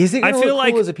 Is it? I feel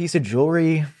like cool as a piece of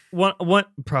jewelry. One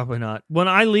probably not. When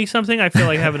I leak something, I feel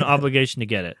like I have an obligation to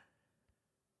get it.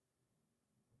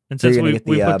 And since we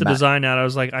put the design out, I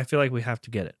was like, I feel like we have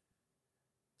to get it.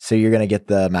 So you're gonna get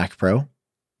the Mac Pro?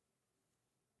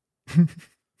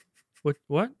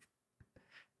 What?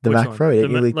 The Which Mac one? Pro.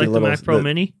 The Mac Pro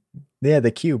Mini? Yeah,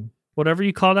 the Cube. Whatever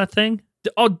you call that thing.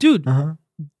 Oh, dude. Did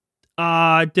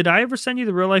I ever send you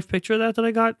the real life picture of that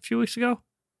I got a few weeks ago?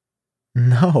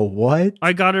 No, what?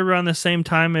 I got it around the same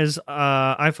time as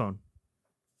iPhone.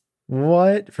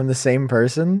 What? From the same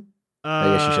person?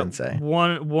 I guess you shouldn't say.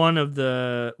 One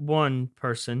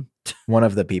person. One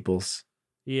of the peoples.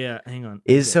 Yeah, hang on.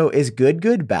 Is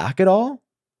Good back at all?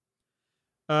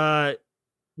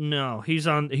 No, he's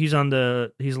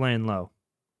laying low.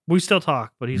 We still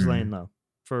talk, but he's laying low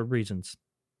for reasons.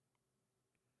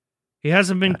 He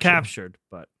hasn't been captured,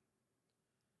 but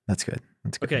that's good.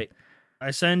 Okay.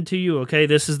 I send to you, okay?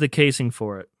 This is the casing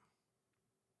for it.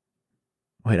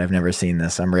 Wait, I've never seen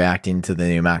this. I'm reacting to the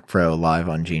new Mac Pro live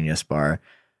on Genius Bar.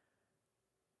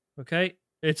 Okay.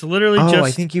 It's literally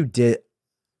I think you did.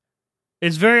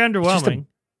 It's very underwhelming.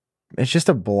 It's just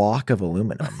a block of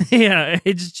aluminum. Yeah,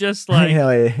 it's just like...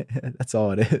 that's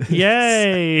all it is.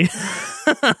 Yay!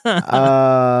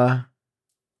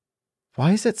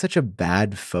 Why is it such a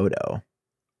bad photo?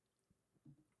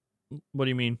 What do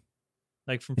you mean?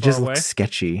 Like from it far just away? Looks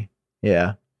sketchy.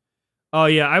 Yeah. Oh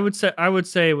yeah, I would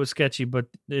say it was sketchy, but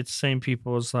it's the same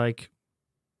people as like,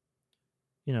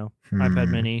 iPad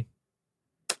Mini,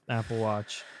 Apple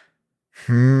Watch.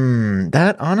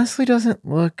 That honestly doesn't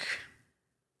look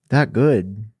that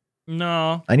good.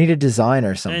 No. I need a design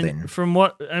or something. And from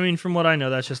what I know,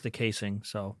 that's just the casing.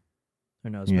 So who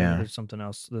knows? Maybe there's something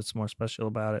else that's more special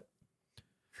about it.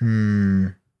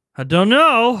 I don't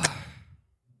know.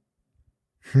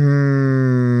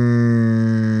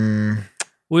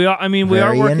 We are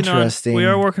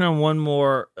working on one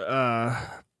more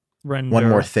render. One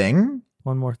more thing?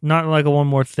 Not like one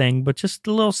more thing, but just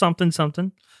a little something.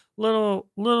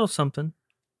 Little something.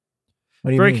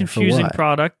 What do you Very mean? confusing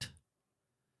product.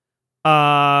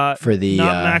 For the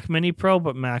not Mac Mini Pro,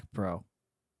 but Mac Pro.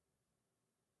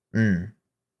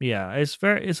 Yeah,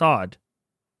 it's odd.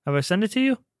 Have I sent it to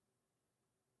you?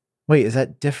 Wait, is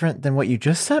that different than what you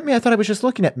just sent me? I thought I was just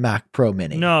looking at Mac Pro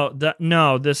Mini. No,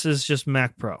 this is just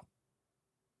Mac Pro.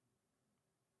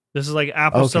 This is like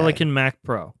Apple Silicon Mac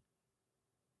Pro.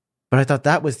 But I thought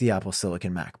that was the Apple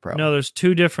Silicon Mac Pro. No, there's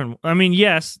two different. I mean,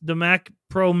 yes, the Mac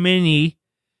Pro Mini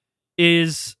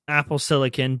is Apple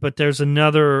Silicon, but there's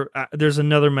another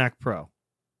Mac Pro.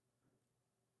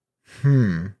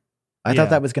 I thought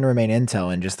that was going to remain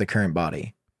Intel in just the current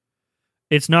body.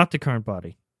 It's not the current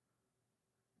body.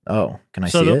 Oh, can I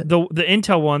see it? So the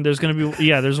Intel one, there's going to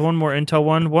be there's one more Intel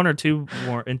one or two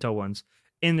more Intel ones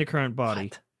in the current body.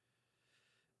 What?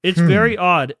 It's very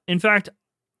odd. In fact,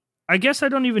 I guess I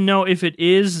don't even know if it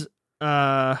is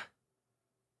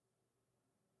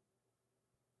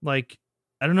like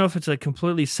I don't know if it's a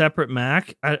completely separate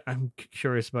Mac. I'm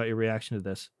curious about your reaction to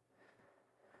this.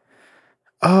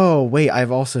 Oh, wait,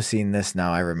 I've also seen this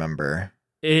now. I remember.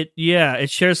 It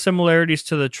shares similarities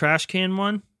to the trash can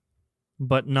one,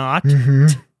 but not.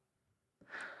 Mm-hmm.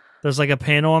 There's like a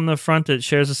panel on the front that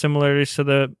shares the similarities to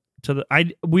the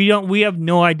we have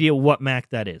no idea what Mac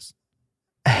that is.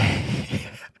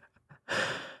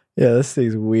 Yeah, this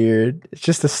thing's weird. It's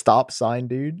just a stop sign,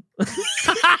 dude.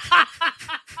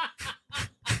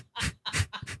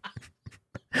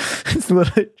 It's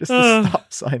literally just a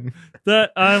stop sign.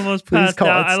 That I almost passed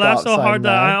out. I laughed so hard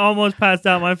that I almost passed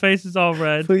out. My face is all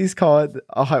red. Please call it.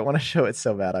 Oh, I want to show it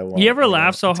so bad. I won't. You ever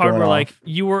laugh so hard where like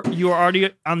you were already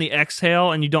on the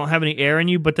exhale and you don't have any air in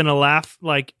you, but then a laugh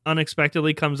like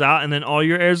unexpectedly comes out and then all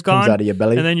your air's gone, comes out of your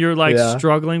belly, and then you're like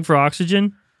struggling for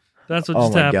oxygen. That's what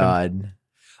just happened. Oh my god!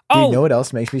 Do you know what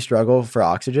else makes me struggle for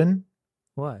oxygen?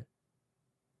 What?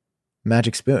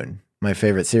 Magic Spoon, my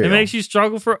favorite cereal. It makes you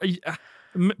struggle for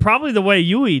probably the way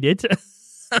you eat it.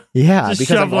 Yeah, just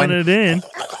because shoveling it in.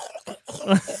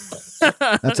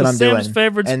 That's what I'm doing. Sam's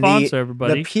favorite sponsor,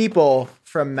 everybody. The people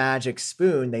from Magic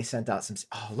Spoon, they sent out some.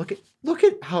 Oh, look at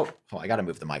how. Oh, I got to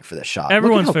move the mic for this shot.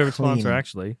 Everyone's favorite sponsor,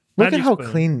 actually. Look at how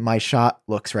clean my shot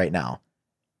looks right now.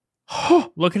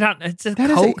 Look at how it's a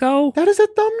Cocoa. That is a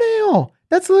thumbnail.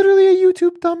 That's literally a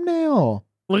YouTube thumbnail.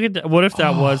 Look at that. What if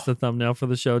that was the thumbnail for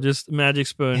the show? Just Magic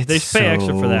Spoon. They pay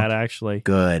extra for that, actually.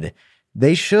 Good.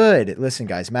 They should. Listen,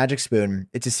 guys, Magic Spoon,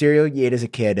 it's a cereal you ate as a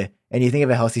kid, and you think of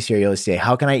a healthy cereal as say,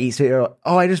 how can I eat cereal?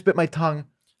 Oh, I just bit my tongue.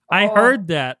 I heard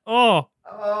that. Oh.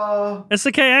 It's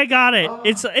okay. I got it.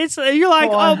 It's you're like,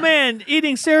 oh man,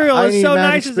 eating cereal is so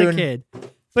nice as a kid.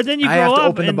 But then you grow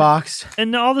up open the box.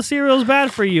 And all the cereal is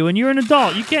bad for you, and you're an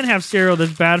adult. You can't have cereal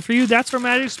that's bad for you. That's where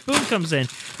Magic Spoon comes in.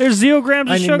 There's 0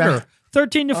 grams of sugar.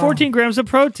 13 to 14 grams of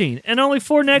protein, and only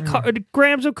 4 net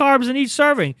grams of carbs in each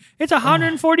serving. It's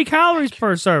 140 calories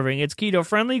per serving. It's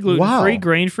keto-friendly, gluten-free,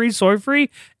 grain-free, soy-free,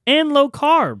 and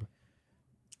low-carb.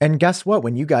 And guess what?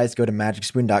 When you guys go to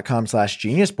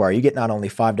magicspoon.com/geniusbar, you get not only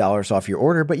 $5 off your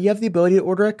order, but you have the ability to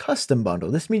order a custom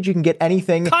bundle. This means you can get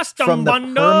anything from the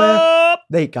bundle.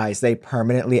 They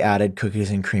permanently added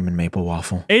cookies and cream and maple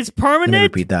waffle. It's permanent? Let me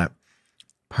repeat that.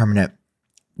 Permanent.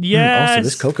 Yes. Also,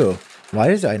 this cocoa. Why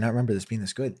did I not remember this being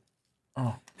this good?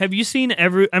 Oh. Have you seen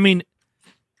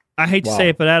I hate to say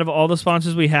it, but out of all the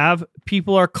sponsors we have,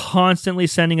 people are constantly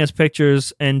sending us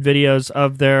pictures and videos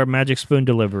of their Magic Spoon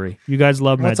delivery. You guys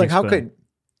love Magic Spoon.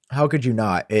 How could you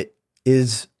not? It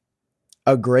is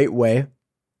a great way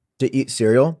to eat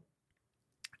cereal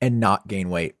and not gain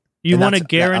weight. You want to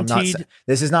guaranteed...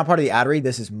 This is not part of the ad read.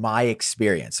 This is my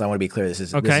experience. So I want to be clear. This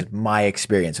is my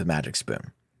experience with Magic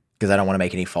Spoon. Because I don't want to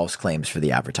make any false claims for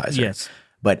the advertiser. Yes.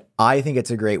 But I think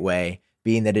it's a great way,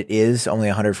 being that it is only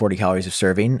 140 calories of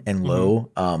serving and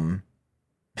low 0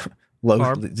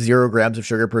 grams of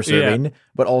sugar per serving,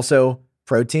 but also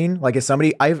protein. Like as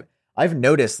somebody, I've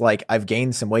noticed like I've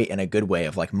gained some weight in a good way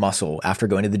of like muscle after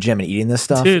going to the gym and eating this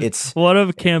stuff. Dude, it's what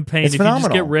a campaign. If phenomenal. You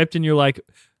just get ripped and you're like,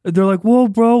 they're like, whoa,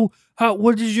 bro,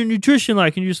 what is your nutrition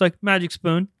like? And you're just like, Magic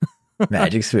Spoon.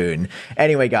 Magic Spoon.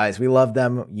 Anyway, guys, we love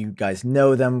them. You guys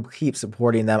know them. Keep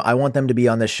supporting them. I want them to be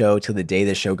on the show till the day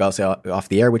the show goes off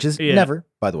the air, which is never,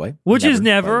 by the way. Which is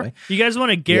never. You guys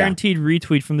want a guaranteed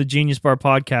retweet from the Genius Bar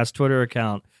Podcast Twitter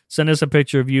account. Send us a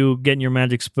picture of you getting your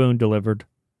Magic Spoon delivered.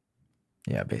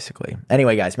 Yeah, basically.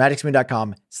 Anyway, guys,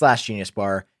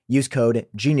 magicspoon.com/geniusbar. Use code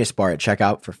GeniusBar at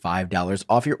checkout for $5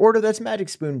 off your order. That's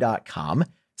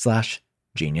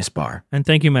magicspoon.com/geniusbar. And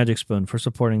thank you, Magic Spoon, for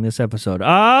supporting this episode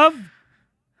of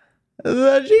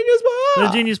The Genius Bar.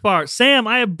 The Genius Bar. Sam,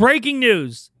 I have breaking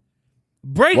news.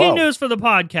 Breaking news for the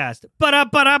podcast.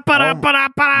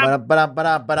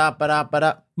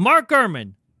 Mark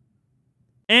Gurman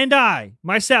and I,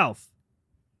 myself,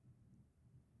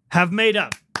 have made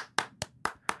up.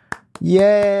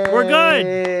 Yay. We're good.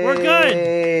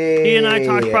 He and I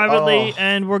talked privately,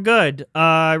 and we're good.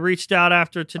 I reached out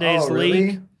after today's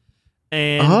leak.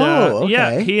 And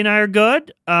yeah, he and I are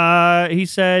good. He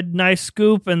said, nice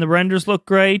scoop, and the renders look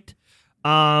great.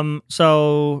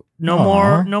 So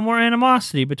no more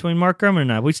animosity between Mark Gurman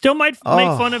and I. We still might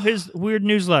make fun of his weird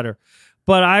newsletter,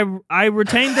 but I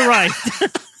retained the right.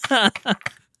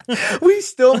 We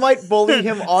still might bully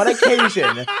him on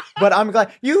occasion, but I'm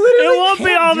glad you literally. It won't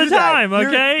be all the time,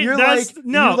 okay? You're like it won't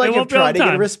be all the tried to time.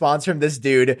 get a response from this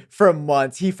dude for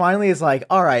months. He finally is like,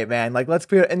 "All right, man, like let's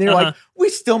clear." And they're like, "We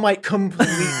still might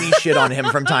completely shit on him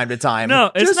from time to time."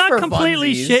 No, it's not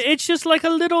completely shit. It's just like a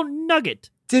little nugget.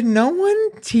 Did no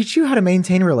one teach you how to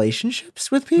maintain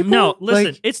relationships with people? No,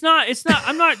 listen, it's not,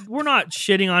 we're not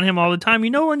shitting on him all the time.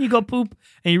 You know, when you go poop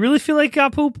and you really feel like you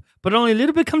got poop, but only a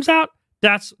little bit comes out,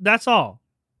 that's all.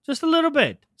 Just a little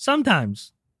bit.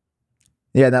 Sometimes.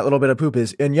 Yeah, that little bit of poop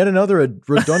is, and yet another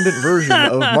redundant version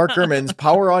of Mark Gurman's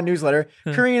Power On newsletter.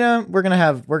 Karina, I'm going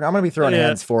to be throwing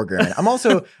hands for Gurman. I'm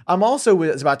also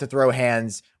was about to throw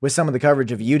hands with some of the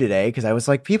coverage of you today, because I was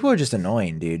like, people are just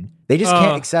annoying, dude. They just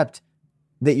can't accept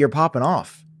that you're popping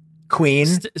off. Queen.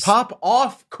 Pop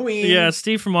off, Queen. Yeah,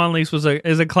 Steve from On Leaks is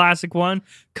a classic one.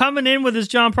 Coming in with his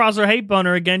Jon Prosser hate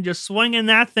boner again, just swinging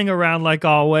that thing around like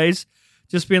always.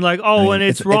 Just being like, when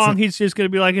it's wrong, he's just going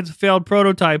to be like, it's a failed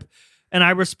prototype. And I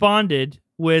responded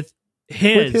with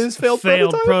his failed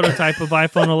prototype of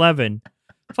iPhone 11.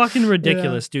 Fucking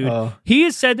ridiculous, dude. He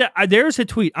has said that. There's a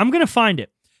tweet. I'm going to find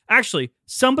it. Actually,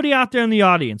 somebody out there in the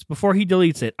audience, before he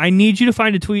deletes it, I need you to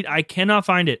find a tweet. I cannot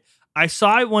find it. I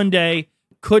saw it one day,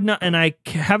 could not, and I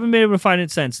haven't been able to find it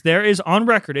since. There is on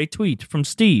record a tweet from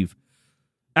Steve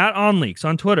at OnLeaks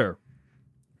on Twitter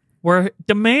where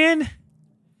the man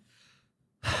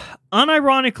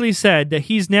unironically said that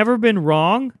he's never been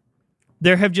wrong.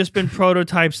 There have just been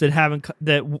prototypes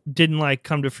that didn't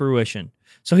come to fruition.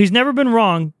 So he's never been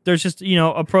wrong. There's just,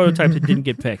 a prototype that didn't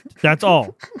get picked. That's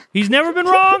all. He's never been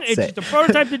wrong. It's just a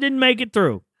prototype that didn't make it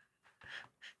through.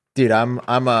 Dude, I'm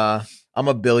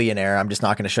a billionaire. I'm just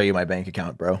not going to show you my bank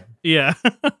account, bro. Yeah.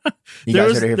 You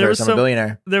guys heard it here first. I'm a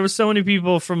billionaire. There were so many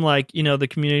people from the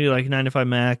community, like 95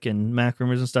 Mac and Mac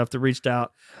Rumors and stuff, that reached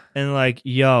out and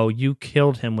yo, you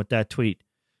killed him with that tweet.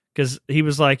 Because he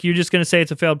was like, you're just going to say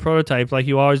it's a failed prototype like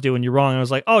you always do when you're wrong. And I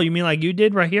was like, oh, you mean like you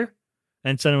did right here?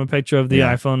 And sent him a picture of the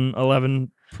iPhone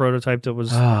 11 prototype that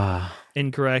was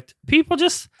incorrect. People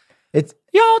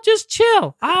y'all just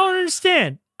chill. I don't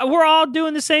understand. We're all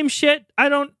doing the same shit.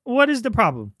 What is the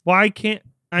problem? Why can't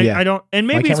I don't, and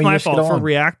maybe it's my fault for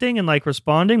reacting and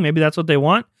responding. Maybe that's what they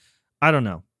want. I don't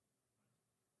know.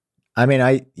 I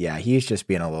mean, he's just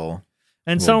being a little.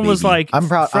 And someone was like, I'm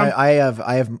proud. I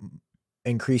have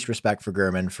increased respect for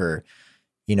Gurman for,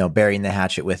 burying the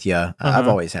hatchet with you. I've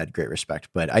always had great respect,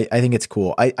 but I think it's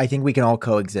cool. I think we can all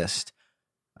coexist.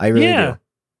 I really do.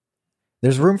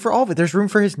 There's room for all of it. There's room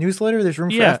for his newsletter. There's room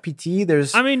for FPT.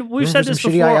 We've said this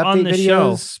before on the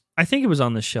show. I think it was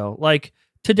on the show.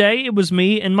 Today it was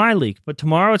me and my leak, but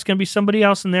tomorrow it's going to be somebody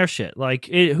else in their shit.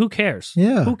 Who cares?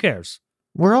 Yeah. Who cares?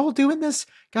 We're all doing this.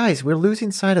 Guys, we're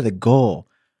losing sight of the goal.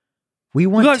 We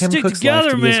want Tim Cook's life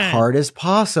to be as hard as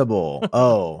possible.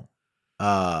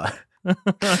 No,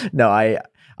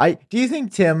 do you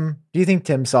think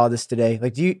Tim saw this today?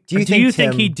 Do you think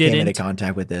Tim he didn't came into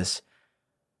contact with this?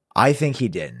 I think he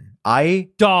didn't.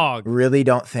 Really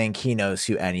don't think he knows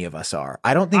who any of us are.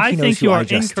 I don't think he knows who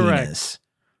iJustine is.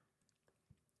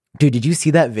 Dude, did you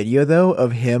see that video though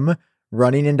of him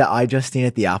running into iJustine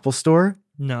at the Apple Store?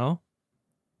 No.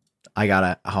 I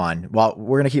gotta hold on. Well,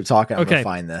 we're gonna keep talking. I'm gonna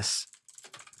find this.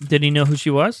 Did he know who she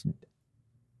was?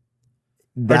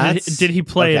 Did he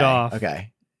play it off?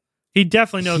 Okay. He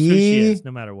definitely knows who she is,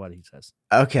 no matter what he says.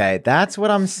 Okay, that's what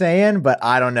I'm saying, but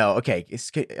I don't know. Okay,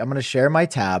 I'm going to share my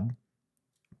tab,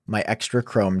 my extra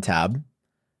Chrome tab.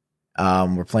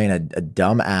 We're playing a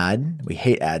dumb ad. We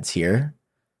hate ads here.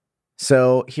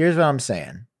 So here's what I'm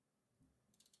saying.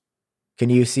 Can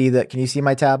you see that? Can you see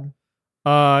my tab?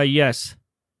 Yes.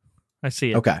 I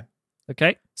see it.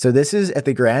 Okay. So this is at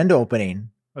the grand opening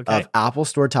of Apple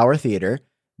Store Tower Theater.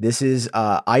 This is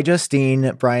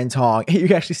iJustine, Brian Tong. You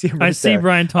can actually see him right I see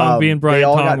Brian Tong being Brian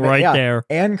Tong there.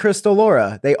 And Crystal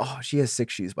Laura. She has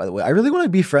 6 shoes, by the way. I really want to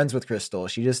be friends with Crystal.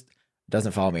 She just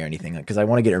doesn't follow me or anything because I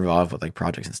want to get involved with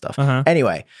projects and stuff.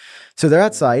 Anyway, so they're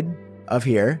outside of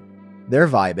here. They're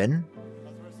vibing.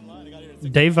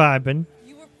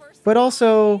 But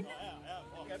also,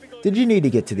 did you need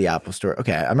to get to the Apple Store?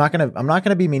 Okay, I'm not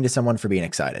gonna be mean to someone for being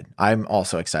excited. I'm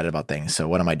also excited about things. So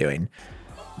what am I doing?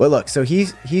 But look, so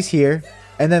he's here,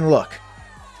 and then look,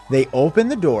 they open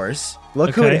the doors.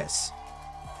 Look who it is.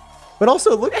 But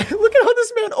also look at how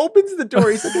this man opens the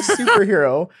door. He's like a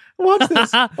superhero. Watch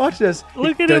this. Watch this.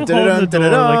 Look at him holding the door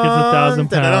like it's 1,000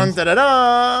 pounds.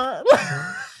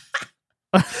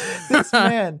 This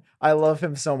man, I love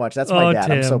him so much. That's my dad.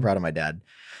 Tim. I'm so proud of my dad.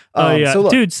 Yeah, so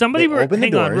look, dude. Somebody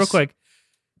hang on real quick.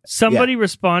 Somebody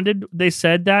responded. They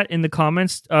said that in the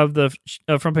comments of the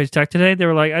Front Page Tech today. They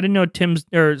were like, "I didn't know Tim's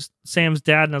or Sam's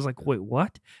dad," and I was like, "Wait,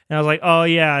 what?" And I was like, "Oh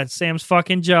yeah, it's Sam's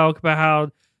fucking joke about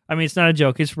how." I mean, it's not a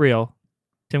joke; it's real.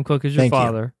 Tim Cook is your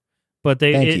father, but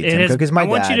Tim Cook is my dad. I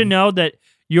want you to know that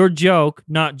your joke,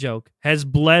 not joke, has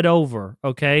bled over,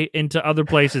 into other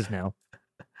places now.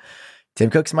 Tim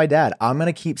Cook's my dad. I'm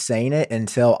going to keep saying it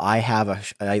until I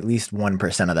have at least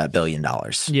 1% of that $1 billion.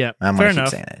 Yeah, I'm going to keep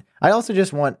saying it. I also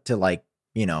just want to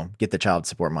get the child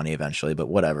support money eventually, but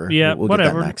whatever. Yeah, we'll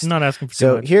whatever. Get that next. I'm not asking for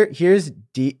so too much. Here's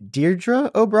Deirdre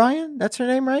O'Brien. That's her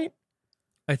name, right?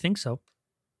 I think so.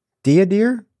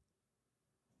 Dear.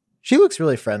 She looks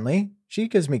really friendly. She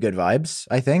gives me good vibes,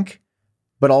 I think.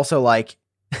 But also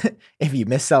if you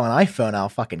missell an iPhone, I'll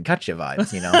fucking cut you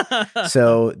vibes,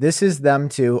 So this is them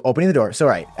two opening the door. So,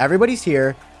 right, everybody's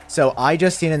here. So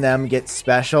Justine and them get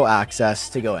special access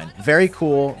to go in. Very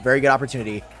cool. Very good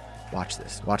opportunity. Watch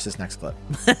this. Watch this next clip.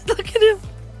 Look at him.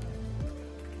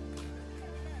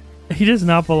 He does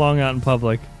not belong out in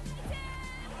public.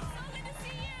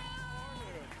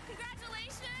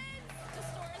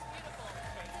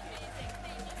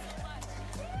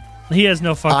 He has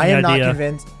no fucking idea. I am not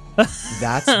convinced.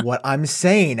 That's what I'm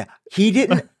saying. He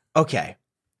didn't. Okay.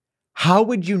 How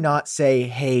would you not say,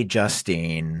 hey,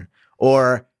 Justine?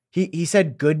 Or he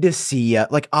said, good to see ya.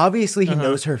 Obviously he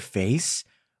knows her face,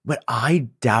 but I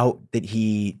doubt that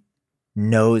he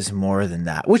knows more than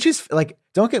that, which is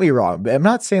don't get me wrong. I'm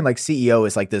not saying CEO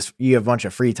is this, you have a bunch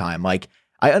of free time. I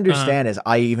understand as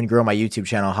I even grow my YouTube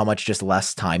channel, how much just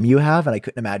less time you have. And I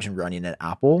couldn't imagine running an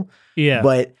Apple. Yeah.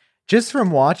 But just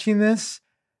from watching this,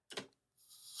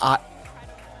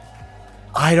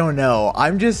 I don't know.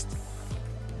 I'm just,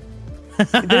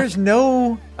 there's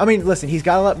no, listen, he's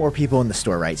got to let more people in the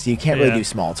store, right? So you can't really do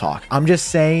small talk. I'm just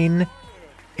saying,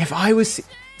 if I was,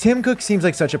 Tim Cook seems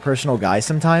like such a personal guy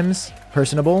sometimes,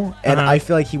 personable. And I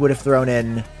feel like he would have thrown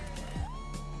in,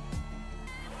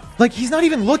 he's not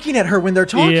even looking at her when they're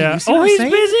talking. Yeah. You see what I'm he's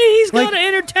saying? busy. He's got to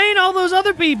entertain all those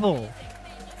other people.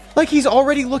 He's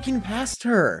already looking past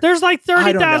her. There's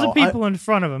 30,000 people in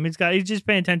front of him. He's just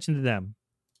paying attention to them.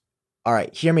 All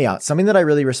right, hear me out. Something that I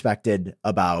really respected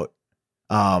about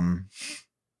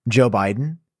Joe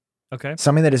Biden. Okay.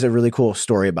 Something that is a really cool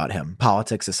story about him,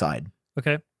 politics aside.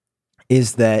 Okay.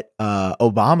 Is that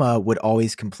Obama would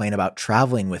always complain about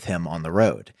traveling with him on the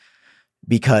road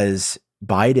because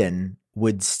Biden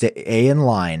would stay in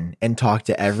line and talk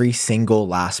to every single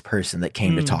last person that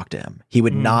came to talk to him. He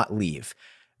would not leave.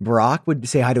 Barack would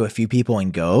say hi to a few people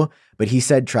and go, but he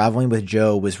said traveling with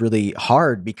Joe was really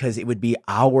hard because it would be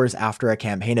hours after a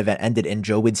campaign event ended and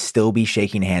Joe would still be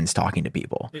shaking hands talking to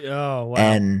people. Oh, wow.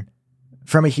 And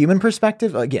from a human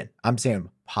perspective, again, I'm saying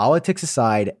politics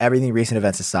aside, everything recent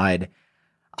events aside,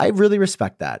 I really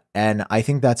respect that. And I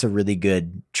think that's a really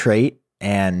good trait.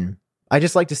 And I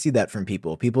just like to see that from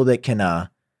people that can,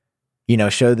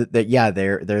 show that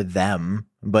they're them,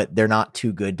 but they're not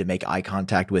too good to make eye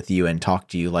contact with you and talk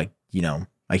to you like,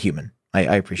 a human.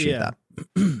 I appreciate that.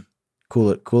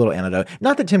 Cool little anecdote.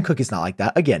 Not that Tim Cook is not like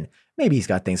that. Again, maybe he's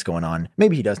got things going on.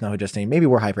 Maybe he does know who Justine. Maybe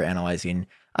we're hyper analyzing.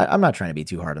 I'm not trying to be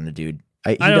too hard on the dude.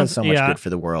 He does so much good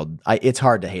for the world. It's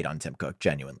hard to hate on Tim Cook,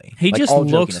 genuinely. He just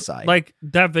looks aside,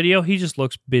 that video. He just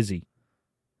looks busy.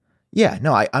 Yeah,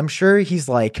 no, I'm sure he's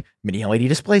mini LED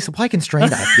display supply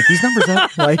constrained. I have to get these numbers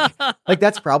up.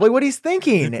 That's probably what he's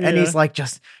thinking. And he's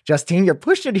Justine, you're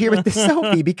pushing it here with the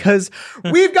selfie because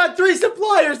we've got 3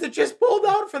 suppliers that just pulled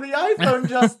out for the iPhone,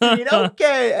 Justine.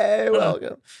 Okay, hey,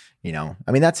 welcome.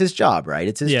 That's his job, right?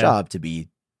 It's his job to be,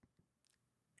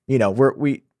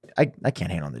 I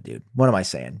can't hate on the dude. What am I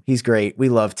saying? He's great. We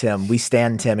love Tim. We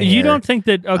stand Tim here. You don't think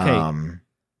that,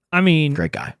 okay.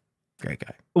 Great guy.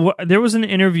 There was an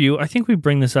interview. I think we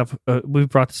bring this up. We've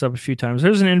brought this up a few times.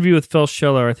 There was an interview with Phil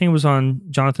Schiller. I think it was on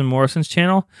Jonathan Morrison's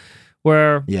channel,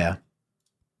 where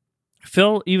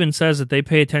Phil even says that they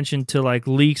pay attention to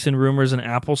leaks and rumors and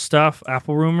Apple stuff,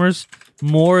 Apple rumors,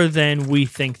 more than we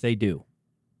think they do.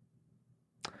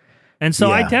 And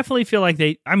so I definitely feel like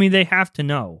they have to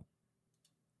know.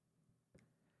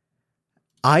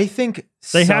 I think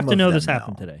they have to know this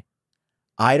happened today.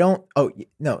 I don't. Oh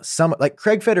no, some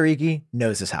Craig Federighi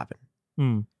knows this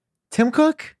happened. Tim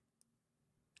Cook,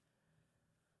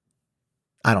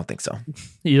 I don't think so.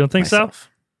 You don't think so?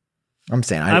 I'm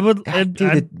saying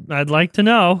I'd like to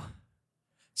know.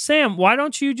 Sam, why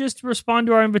don't you just respond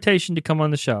to our invitation to come on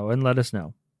the show and let us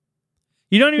know?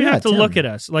 You don't even have to look at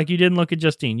us like you didn't look at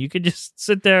Justine. You could just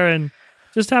sit there and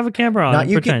just have a camera on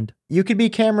and pretend. You could be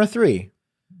camera 3.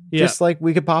 Yeah. Just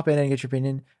we could pop in and get your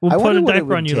opinion. We'll put a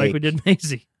diaper on you like we did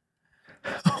Maisie.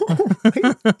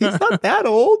 He's not that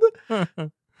old.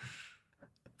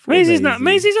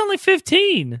 Maisie's only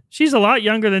 15. She's a lot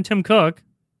younger than Tim Cook.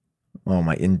 Oh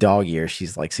my! In dog years,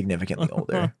 she's significantly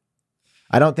older.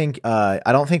 I don't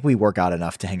think we work out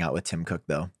enough to hang out with Tim Cook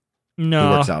though. No,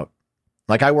 he works out.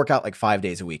 I work out 5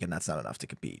 days a week, and that's not enough to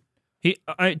compete.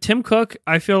 Tim Cook,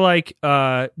 I feel he's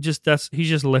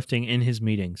just lifting in his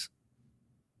meetings.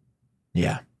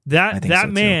 Yeah. That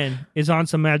man is on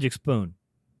some magic spoon.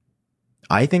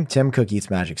 I think Tim Cook eats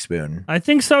magic spoon. I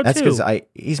think so That's too. because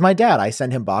he's my dad. I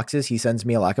send him boxes. He sends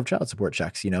me a lack of child support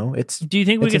checks. You know, Do you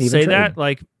think we could say that,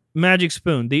 like magic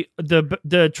spoon,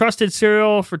 the trusted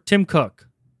cereal for Tim Cook?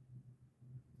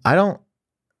 I don't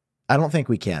think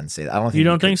we can say that. I don't think you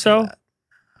don't think so.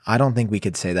 I don't think we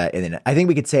could say that. I think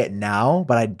we could say it now,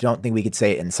 but I don't think we could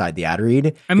say it inside the ad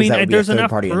read. I mean, that would be there's a enough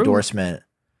third-party proof. Endorsement.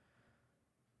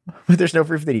 But there's no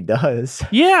proof that he does.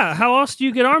 Yeah, how else do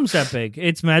you get arms that big?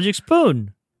 It's magic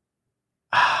spoon.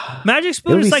 Magic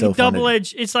spoon is like a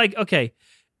double-edged. It's like, okay,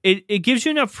 it gives you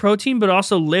enough protein, but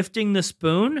also lifting the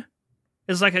spoon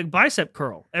is like a bicep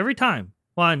curl every time.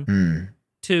 1,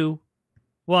 2,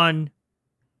 1,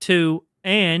 2,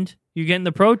 and you're getting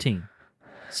the protein.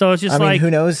 So it's just like,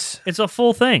 who knows? It's a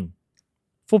full thing,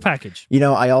 full package. You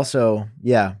know,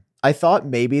 I thought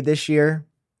maybe this year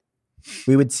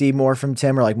we would see more from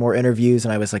Tim or like more interviews.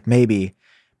 And I was like, maybe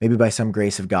by some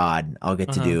grace of God, I'll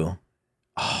get to do.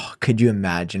 Oh, could you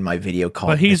imagine my video call?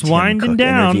 But he's winding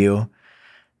down. Interview.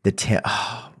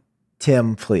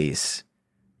 Tim, please,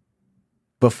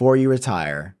 before you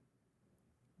retire,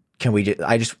 can we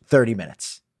just 30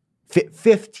 minutes,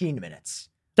 15 minutes.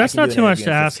 That's not too much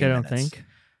to ask, I don't think.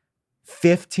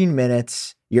 15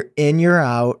 minutes. You're in, you're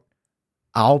out.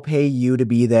 I'll pay you to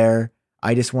be there.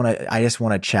 I just want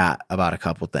to chat about a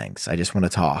couple things. I just want to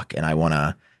talk, and I want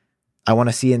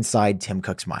to see inside Tim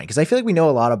Cook's mind, because I feel like we know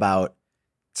a lot about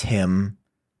Tim.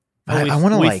 But I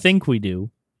want to we think we do.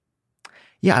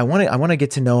 Yeah, I want to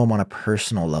get to know him on a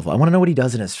personal level. I want to know what he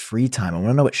does in his free time. I want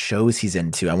to know what shows he's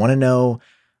into. I want to know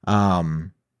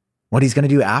what he's going to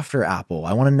do after Apple.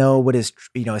 I want to know what his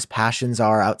passions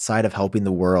are outside of helping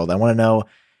the world. I want to know,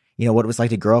 what it was like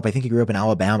to grow up. I think he grew up in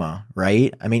Alabama,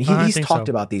 right? I mean, he's talked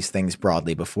about these things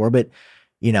broadly before, but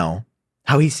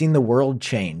how he's seen the world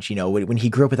change, when he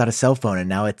grew up without a cell phone, and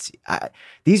now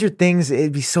these are things,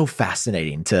 it'd be so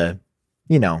fascinating to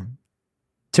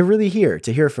really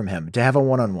hear from him, to have a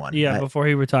one-on-one. Yeah. Before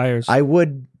he retires, I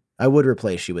would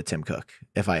replace you with Tim Cook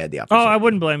if I had the opportunity. Oh, I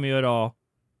wouldn't blame you at all.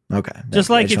 Okay. Just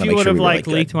like if you would have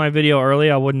leaked my video early,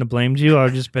 I wouldn't have blamed you. I would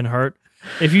have just been hurt.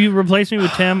 If you replace me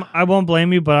with Tim, I won't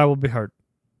blame you, but I will be hurt.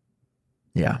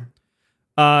 Yeah.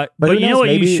 But you know what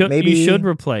you should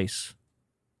replace?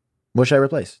 What should I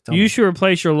replace? You should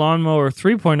replace your lawnmower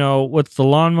 3.0 with the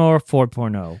lawnmower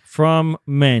 4.0 from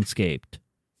Manscaped.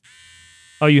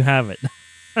 Oh, you have it.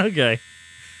 Okay.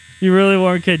 You really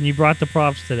weren't kidding. You brought the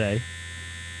props today.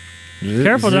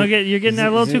 Careful, you're getting that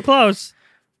a little too close.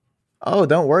 Oh,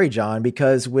 don't worry, John,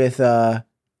 because with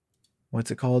what's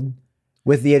it called?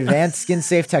 With the advanced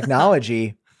skin-safe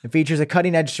technology, it features a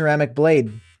cutting-edge ceramic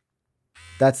blade.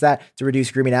 That's to reduce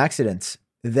grooming accidents.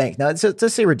 Now, to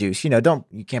say reduce, you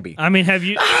can't be. I mean, have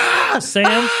you,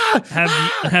 Sam?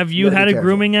 Have you had a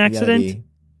grooming accident?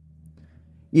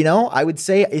 I would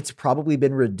say it's probably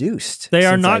been reduced. They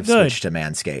are not I've good. Switched to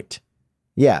Manscaped.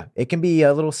 Yeah, it can be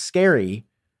a little scary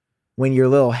when your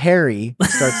little hairy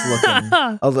starts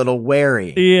looking a little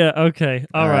wary. Yeah, okay.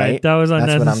 All right. That was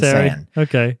unnecessary. That's what I'm saying.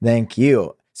 Okay. Thank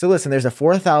you. So listen, there's a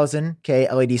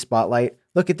 4000K LED spotlight.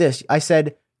 Look at this. I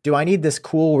said, do I need this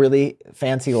cool, really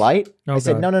fancy light? I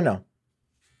said, no.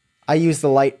 I use the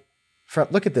light from,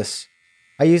 look at this.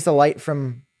 I use the light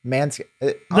from Manscaped.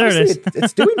 Honestly, it is.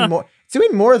 It's doing more. It's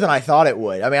doing more than I thought it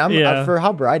would. I mean, I'm for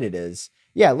how bright it is.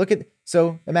 Yeah,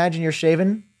 so imagine you're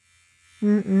shaving.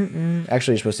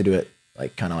 Actually, you're supposed to do it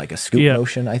like kind of like a scoop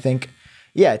motion, I think.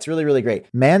 Yeah, it's really, really great.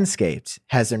 Manscaped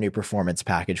has their new Performance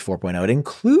Package 4.0. It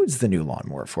includes the new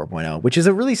Lawnmower 4.0, which is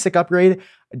a really sick upgrade.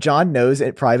 John knows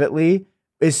it privately.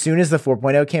 As soon as the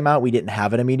 4.0 came out, we didn't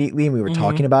have it immediately, and we were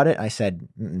talking about it. I said,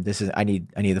 I need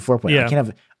the 4.0. Yeah. I can't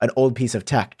have an old piece of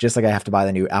tech, just like I have to buy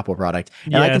the new Apple product.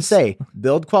 And I can say,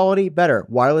 build quality, better,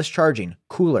 wireless charging,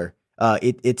 cooler.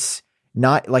 It's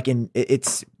not like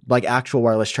it's like actual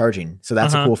wireless charging. So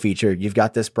that's a cool feature. You've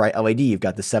got this bright LED. You've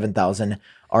got the 7,000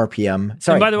 RPM.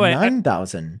 Sorry, and by the way,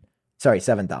 9,000.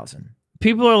 7,000.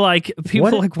 People are like,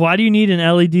 why do you need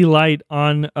an LED light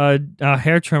on a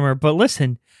hair trimmer? But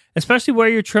listen, especially where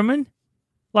you're trimming,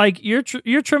 like you're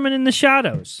trimming in the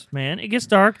shadows, man. It gets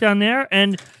dark down there,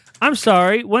 and I'm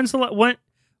sorry.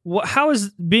 How is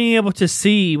being able to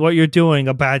see what you're doing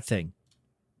a bad thing?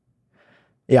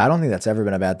 Yeah, I don't think that's ever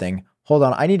been a bad thing. Hold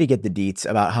on, I need to get the deets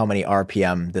about how many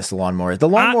RPM this lawnmower is. The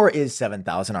lawnmower is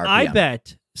 7,000 RPM. I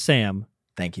bet, Sam.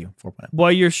 Thank you.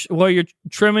 4.0. While you're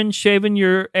trimming, shaving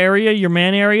your area, your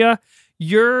man area,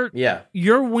 your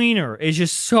wiener is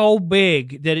just so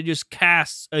big that it just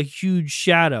casts a huge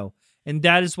shadow, and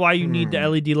that is why you need the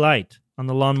LED light on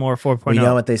the lawnmower 4.0. Well, you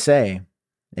know what they say: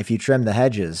 if you trim the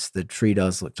hedges, the tree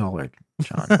does look taller.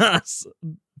 John.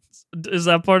 Is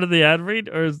that part of the ad read,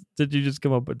 or did you just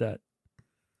come up with that?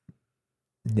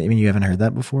 I mean, you haven't heard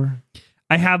that before?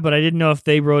 I have, but I didn't know if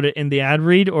they wrote it in the ad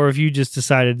read or if you just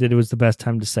decided that it was the best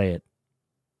time to say it.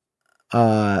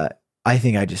 I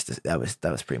think that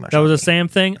was pretty much. That was the same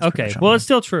thing? Okay. Well, it's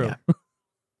still true. Yeah.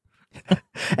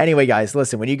 Anyway, guys,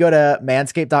 listen, when you go to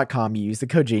manscaped.com, you use the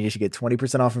code Genius, you get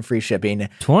 20% off and free shipping.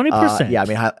 20%? Yeah, I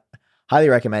mean, highly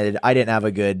recommended. I didn't have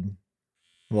a good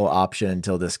little option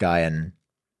until this guy, and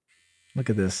look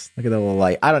at this. Look at the little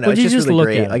light. I don't know. It's just really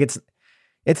great. Like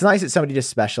it's nice that somebody just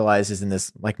specializes in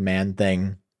this like man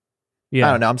thing. Yeah.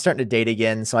 I don't know. I'm starting to date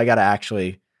again, so I gotta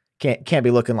actually can't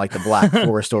be looking like the Black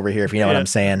Forest over here, if you know what I'm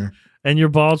saying. And your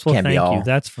balls will thank you.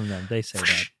 That's from them. They say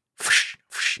that.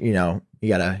 You know, you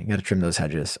gotta trim those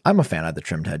hedges. I'm a fan of the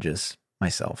trimmed hedges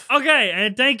myself. Okay,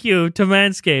 and thank you to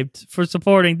Manscaped for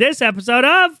supporting this episode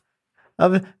of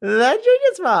The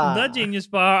Genius Bar. The Genius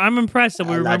Bar. I'm impressed that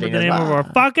we remember the name of our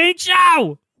fucking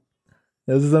show.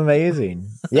 This is amazing.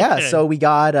 Yeah, okay. So we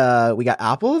got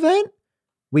Apple event.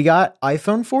 We got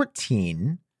iPhone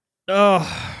 14.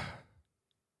 Oh.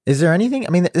 Is there anything?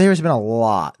 I mean, there's been a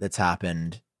lot that's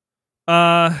happened.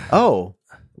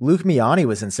 Luke Miani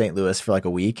was in St. Louis for like a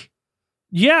week.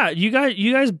 Yeah, you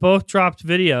guys both dropped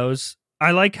videos.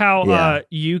 I like how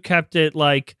you kept it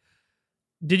like.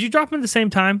 Did you drop them at the same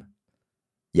time?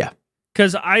 Yeah.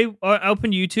 Because I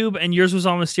opened YouTube and yours was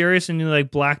all mysterious and you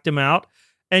like blacked them out,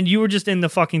 and you were just in the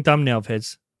fucking thumbnail of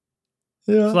his.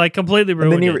 Yeah. So, like completely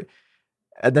ruined it.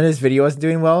 And then his video wasn't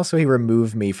doing well, so he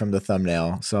removed me from the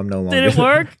thumbnail. So I'm no longer. Did it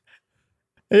work?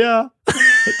 Yeah,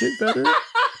 it did better.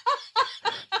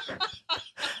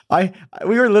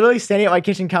 We were literally standing at my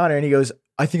kitchen counter, and he goes,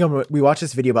 "I think we watched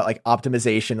this video about like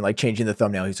optimization and like changing the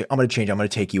thumbnail." He's like, "I'm gonna change. I'm gonna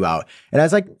take you out." And I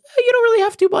was like, "You don't really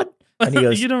have to, bud." And he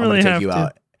goes, "You don't really have take you to."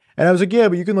 Out. And I was like, "Yeah,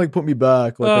 but you can like put me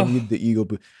back. Like I need the ego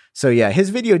boost." So yeah, his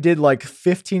video did like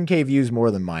 15K views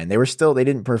more than mine. They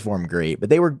didn't perform great, but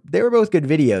they were both good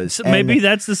videos. So maybe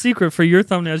that's the secret for your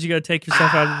thumbnails. You got to take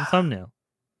yourself out of the thumbnail.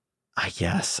 I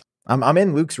guess I'm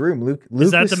in Luke's room. Luke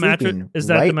is that the mattress? Is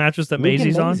that the mattress that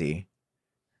Maisie's on?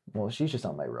 Well, she's just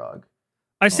on my rug.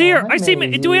 I see her. I see.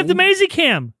 Do we have the Maisie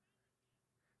cam?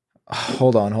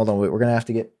 Hold on. We're gonna have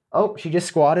to get. Oh, she just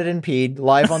squatted and peed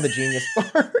live on the Genius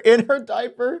Bar in her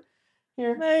diaper.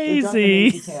 Here,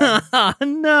 Maisie.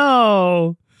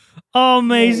 No. Oh,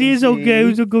 Maisie is okay.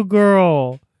 Who's a good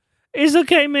girl? It's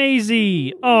okay,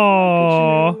 Maisie.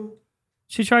 Oh,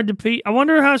 she tried to pee. I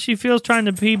wonder how she feels trying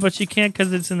to pee, but she can't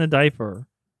because it's in the diaper.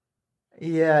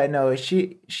 Yeah, no,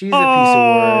 she's a piece of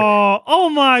work. Oh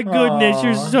my goodness,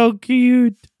 you're so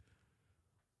cute.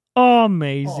 Oh,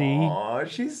 Maisie. Oh,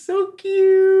 she's so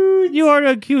cute. You are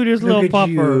the cutest little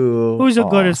pupper. Who's the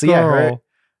goodest girl? Yeah,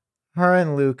 her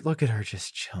and Luke, look at her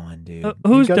just chilling, dude.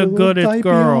 Who's the goodest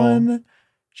girl?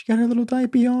 She got her little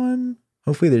diaper on.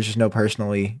 Hopefully there's just no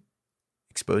personally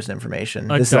exposed information.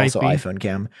 This is also iPhone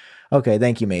cam. Okay,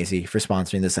 thank you, Maisie, for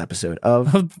sponsoring this episode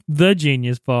of The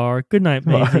Genius Bar. Good night,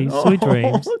 Maisie. Sweet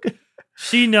dreams.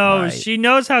 She knows. Right. She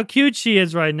knows how cute she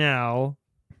is right now.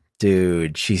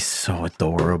 Dude, she's so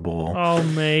adorable. Oh,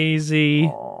 Maisie.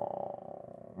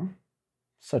 Oh,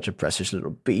 such a precious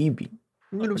little baby.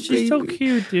 She's so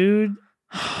cute, dude.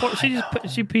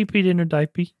 She pee-peed in her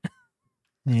diaper.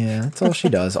 Yeah, that's all she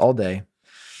does all day.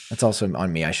 That's also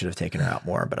on me. I should have taken her out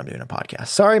more, but I'm doing a podcast.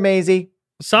 Sorry, Maisie.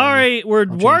 Sorry, we're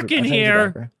working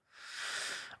here.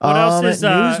 What else is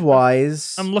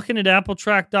news-wise? I'm looking at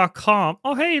AppleTrack.com.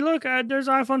 Oh, hey, look, there's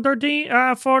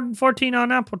iPhone 14 on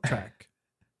AppleTrack.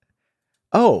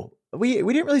 Oh, we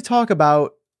didn't really talk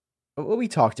about. Well, we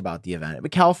talked about the event,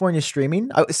 but California streaming.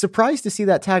 I was surprised to see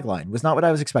that tagline. Was not what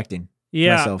I was expecting.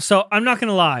 Yeah. Myself. So I'm not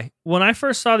gonna lie. When I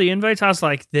first saw the invites, I was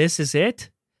like, "This is it,"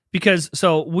 because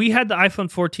we had the iPhone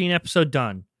 14 episode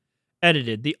done,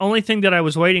 edited. The only thing that I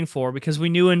was waiting for, because we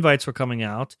knew invites were coming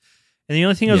out, and the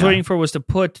only thing I was waiting for was to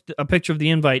put a picture of the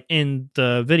invite in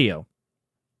the video.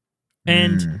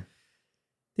 And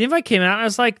the invite came out, and I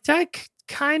was like, "That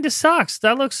kind of sucks.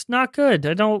 That looks not good.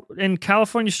 In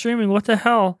California streaming, what the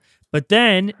hell?" But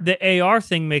then the AR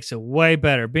thing makes it way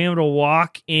better. Being able to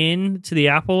walk in to the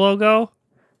Apple logo.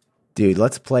 Dude,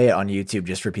 let's play it on YouTube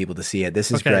just for people to see it.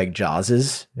 This is Greg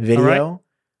Jaws's video. Right.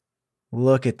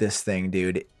 Look at this thing,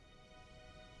 dude.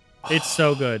 It's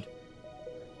so good.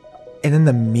 And then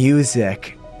the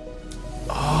music.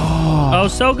 Oh,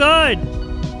 so good.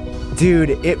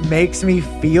 Dude, it makes me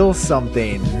feel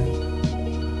something.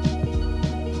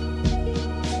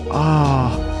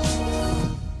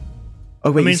 Oh,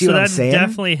 wait, you see what I'm saying?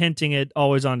 Definitely hinting at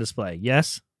always on display.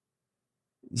 Yes?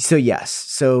 So, yes.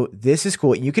 So, this is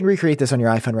cool. You can recreate this on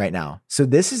your iPhone right now. So,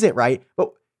 this is it, right?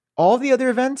 But all the other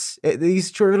events,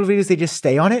 these short little videos, they just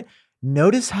stay on it.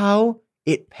 Notice how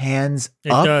it pans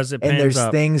up and there's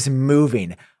things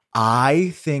moving.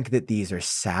 I think that these are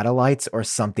satellites or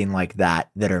something like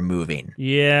that are moving.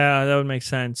 Yeah, that would make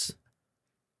sense.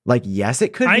 Like, yes,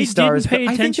 it could be stars, but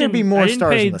I think there'd be more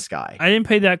stars in the sky. I didn't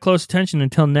pay that close attention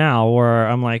until now, where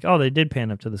I'm like, oh, they did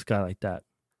pan up to the sky like that.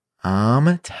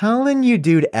 I'm telling you,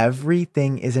 dude,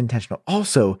 everything is intentional.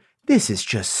 Also, this is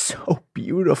just so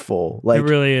beautiful. Like, it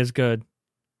really is good.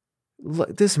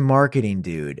 Look, this marketing,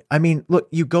 dude. I mean, look,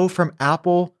 you go from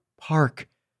Apple Park.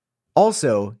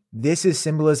 Also, this is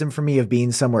symbolism for me of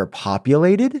being somewhere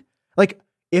populated. Like,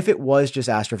 if it was just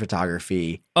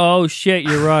astrophotography. Oh, shit,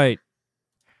 you're right.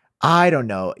 I don't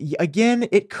know. Again,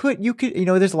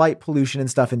 there's light pollution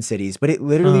and stuff in cities, but it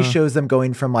literally shows them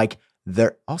going from like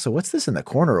also, what's this in the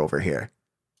corner over here?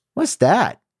 What's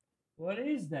that? What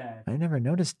is that? I never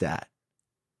noticed that.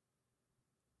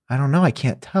 I don't know. I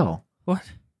can't tell. What?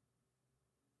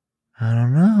 I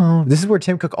don't know. This is where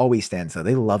Tim Cook always stands, though.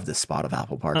 They love this spot of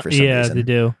Apple Park for some reason. Yeah, they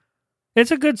do.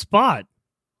 It's a good spot.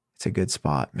 It's a good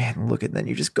spot. Man, look at then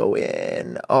you just go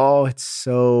in. Oh, it's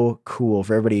so cool.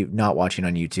 For everybody not watching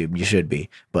on YouTube, you should be.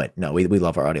 But no, we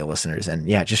love our audio listeners. And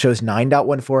yeah, it just shows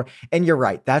 9.14. And you're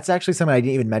right. That's actually something I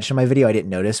didn't even mention in my video. I didn't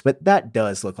notice, but that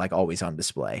does look like always on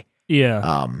display.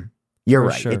 Yeah. You're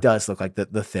right. Sure. It does look like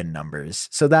the thin numbers.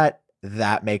 So that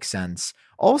makes sense.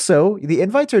 Also, the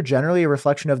invites are generally a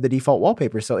reflection of the default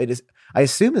wallpaper. So I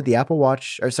assume that the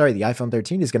iPhone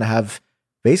 13 is going to have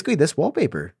basically this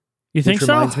wallpaper. You think so? Which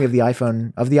reminds me of the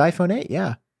iPhone 8.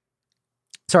 Yeah.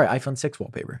 Sorry, iPhone 6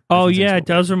 wallpaper. Oh, yeah, it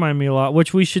does remind me a lot,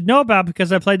 which we should know about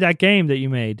because I played that game that you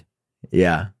made.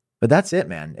 Yeah. But that's it,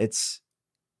 man. It's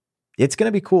going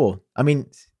to be cool. I mean,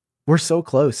 we're so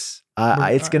close.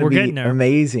 It's going to be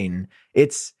amazing.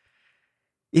 It's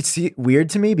weird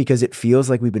to me because it feels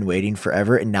like we've been waiting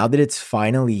forever. And now that it's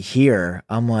finally here,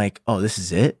 I'm like, oh, this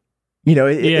is it.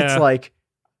 It's like,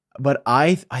 but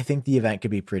I think the event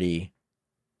could be pretty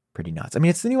nuts. I mean,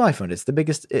 it's the new iPhone. It's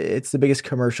the biggest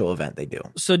commercial event they do.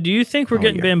 So do you think we're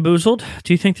getting bamboozled?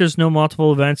 Do you think there's no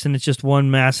multiple events and it's just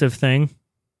one massive thing?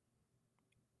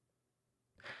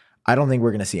 I don't think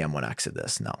we're going to see M1X at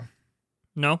this. No.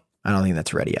 No? I don't think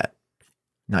that's ready yet.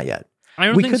 Not yet. I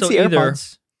don't think so either.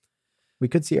 AirPods. We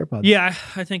could see AirPods. Yeah,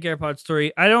 I think AirPods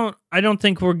 3. I don't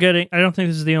think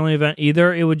this is the only event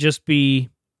either. It would be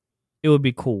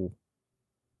cool.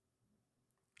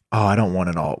 Oh, I don't want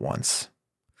it all at once.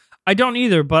 I don't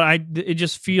either, but it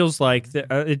just feels like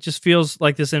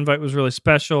this invite was really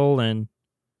special. And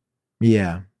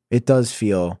yeah, it does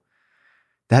feel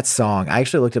that song. I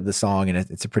actually looked up the song and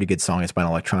it's a pretty good song. It's by an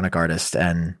electronic artist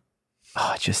and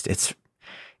it's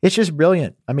just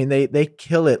brilliant. I mean, they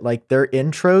kill it. Like their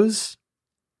intros.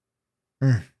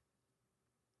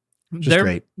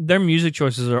 Great. Their music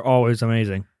choices are always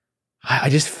amazing.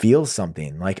 I just feel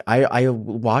something. Like I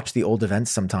watch the old events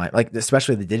sometime, like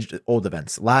especially the old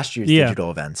events, last year's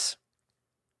digital events.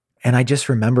 And I just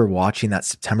remember watching that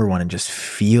September one and just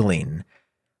feeling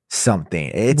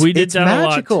something. It's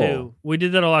magical. A lot too. We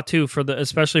did that a lot too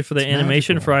especially for the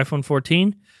animation for iPhone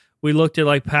 14. We looked at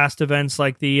like past events,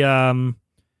 like the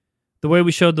way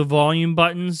we showed the volume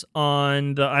buttons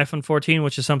on the iPhone 14,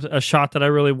 which is a shot that I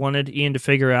really wanted Ian to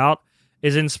figure out.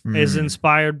 Is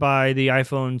inspired by the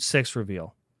iPhone 6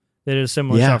 reveal. They did a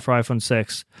similar shot for iPhone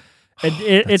 6.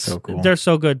 It's so cool. They're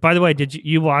so good. By the way, did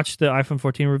you watch the iPhone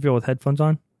 14 reveal with headphones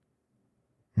on?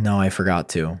 No, I forgot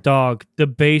to. Dog, the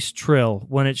bass trill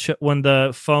when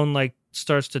the phone like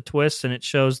starts to twist and it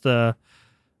shows the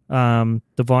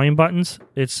volume buttons.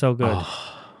 It's so good.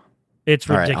 It's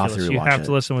ridiculous. You have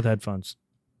to listen with headphones.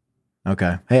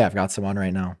 Okay. Hey, I've got some on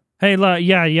right now. Hey,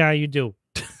 yeah, you do.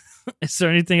 Is there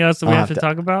anything else that we have to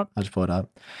talk about? I'll just pull it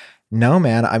up. No,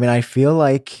 man. I mean, I feel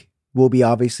like we'll be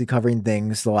obviously covering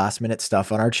things, the last minute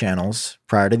stuff on our channels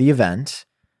prior to the event.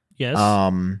 Yes. I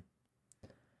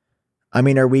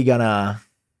mean, are we gonna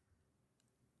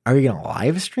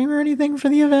live stream or anything for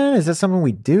the event? Is that something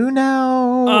we do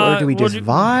now? Or do we just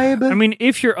vibe? I mean,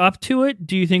 if you're up to it,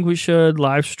 do you think we should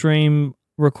live stream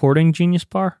recording Genius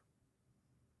Bar?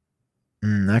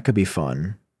 That could be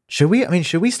fun. Should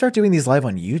we start doing these live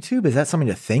on YouTube? Is that something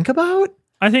to think about?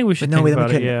 I think we should think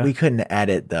about it, yeah. We couldn't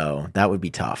edit, though. That would be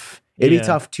tough. It'd be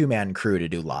tough 2-man crew to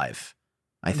do live,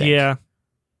 I think. Yeah.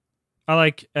 I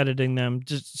like editing them.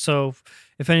 Just so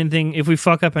if we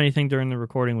fuck up anything during the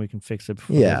recording, we can fix it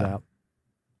before it goes out.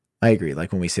 I agree.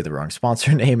 Like when we say the wrong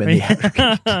sponsor name in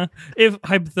the if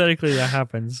hypothetically that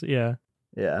happens, yeah.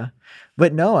 Yeah.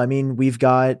 But no, I mean, we've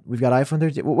got iPhone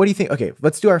 13. What do you think? Okay,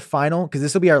 let's do our final, because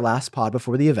this will be our last pod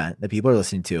before the event that people are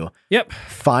listening to. Yep.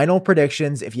 Final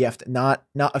predictions. If you have to, not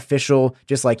official,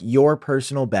 just like your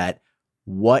personal bet.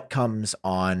 What comes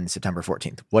on September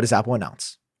 14th? What does Apple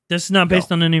announce? This is not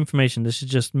based on any information. This is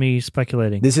just me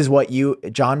speculating. This is what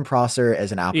Jon Prosser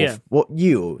as an Apple, what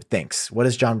you thinks. What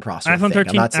does Jon Prosser iPhone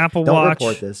think? 13, Apple don't Watch. Don't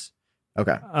report this.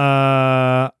 Okay.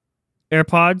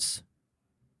 AirPods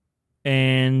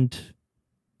and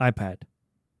iPad.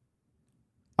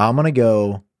 I'm going to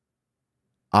go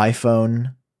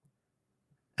iPhone,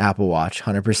 Apple Watch,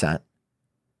 100%.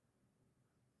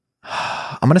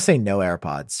 I'm going to say no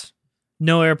AirPods.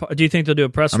 No AirPods. Do you think they'll do a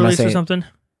press release or something?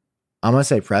 I'm going to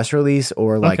say press release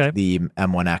or like the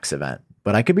M1X event,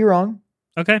 but I could be wrong.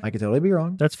 Okay. I could totally be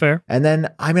wrong. That's fair. And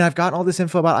then, I mean, I've gotten all this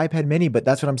info about iPad mini, but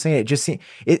that's what I'm saying. It just seems,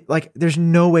 there's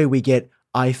no way we get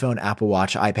iPhone, Apple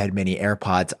Watch, iPad mini,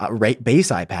 AirPods,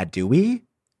 base iPad, do we?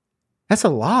 That's a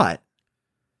lot.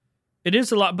 It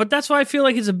is a lot, but that's why I feel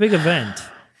like it's a big event.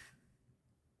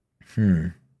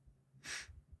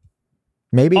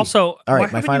 Maybe. Also, why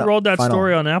haven't you rolled that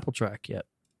story on Apple Track yet?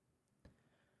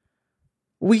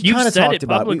 We kind of talked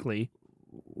about publicly.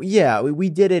 We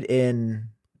did it in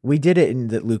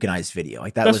the Luke and I's video.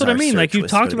 Like that's what I mean. Like you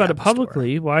talked about it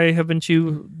publicly. Store. Why haven't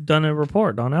you done a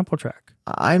report on Apple Track?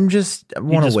 I want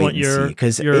to wait and see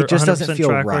because it just doesn't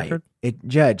feel right.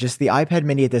 Just the iPad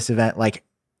mini at this event, like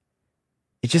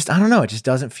it just, I don't know. It just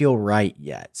doesn't feel right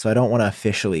yet. So I don't want to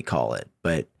officially call it,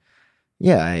 but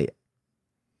yeah,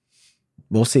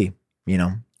 we'll see,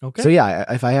 Okay. So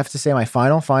yeah, if I have to say my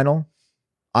final,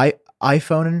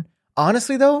 iPhone, and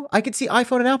honestly though, I could see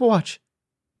iPhone and Apple Watch.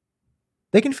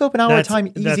 They can fill up an hour at a time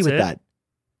easy with that.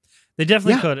 They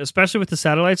definitely could, especially with the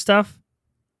satellite stuff.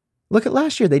 Look at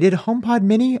last year. They did HomePod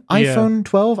Mini, iPhone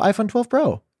 12, iPhone 12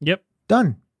 Pro. Yep.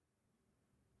 Done.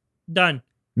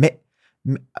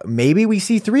 Maybe we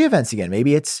see 3 events again.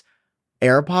 Maybe it's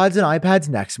AirPods and iPads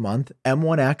next month,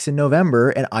 M1X in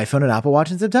November, and iPhone and Apple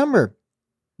Watch in September.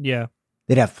 Yeah.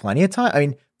 They'd have plenty of time. I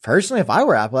mean, personally, if I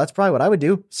were Apple, that's probably what I would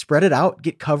do. Spread it out,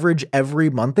 get coverage every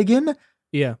month again.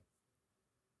 Yeah.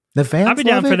 The fans I'd be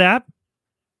down for that.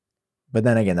 But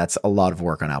then again, that's a lot of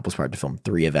work on Apple's part to film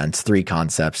 3 events, 3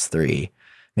 concepts, 3.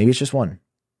 Maybe it's just 1.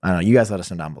 I don't know. You guys let us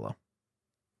know down below.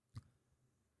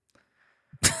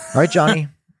 All right, Johnny.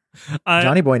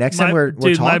 Johnny boy, next time we're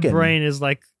talking.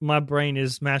 My brain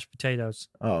is mashed potatoes.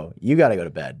 Oh, you got to go to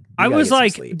bed. I was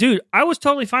like, dude, I was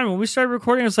totally fine when we started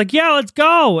recording. I was like, yeah, let's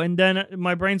go. And then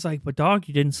my brain's like, but dog,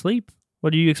 you didn't sleep. What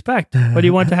do you expect? What do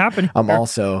you want to happen? I'm a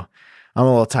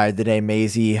little tired today,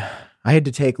 Maisie. I had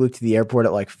to take Luke to the airport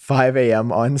at like 5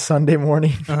 a.m. on Sunday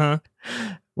morning,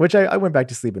 which I went back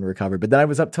to sleep and recovered. But then I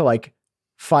was up till like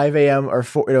 5 a.m. or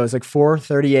 4. It was like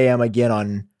 4:30 a.m. again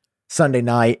on Sunday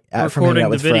night from hanging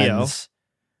out with friends.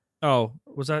 Oh,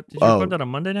 was that? Did you record that on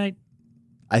Monday night?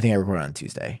 I think I recorded on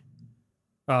Tuesday.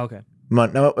 Oh, okay.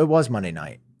 No, it was Monday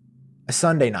night. A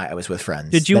Sunday night I was with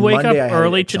friends. Did you wake up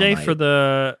early today for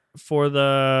the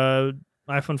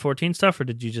iPhone 14 stuff, or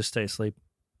did you just stay asleep?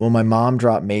 Well, my mom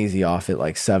dropped Maisie off at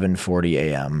like 7:40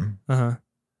 a.m.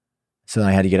 So then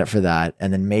I had to get up for that.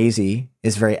 And then Maisie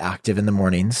is very active in the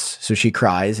mornings, so she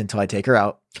cries until I take her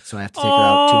out. So I have to take her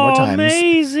out 2 more times.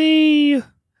 Maisie!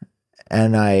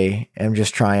 And I am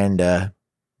just trying to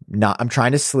I'm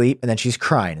trying to sleep, and then she's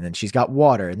crying, and then she's got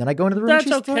water, and then I go into the room and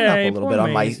she's throwing up a little bit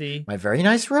on my very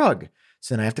nice rug.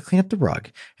 So then I have to clean up the rug,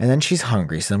 and then she's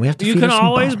hungry, so then we have to feed her some bones. You can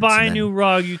always buy a new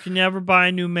rug. You can never buy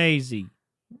a new Maisie.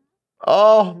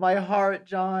 Oh, my heart,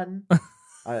 John.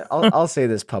 I'll say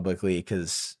this publicly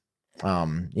because,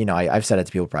 I've said it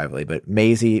to people privately, but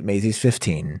Maisie's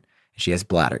 15. And she has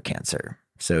bladder cancer.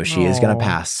 So she is going to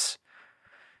pass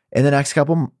in the next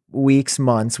couple weeks,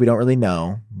 months. We don't really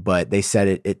know, but they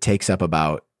said it takes up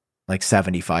about like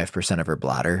 75% of her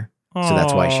bladder. So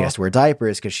that's why she has to wear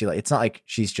diapers, because it's not like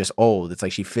she's just old. It's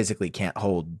like she physically can't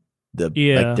hold like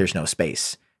there's no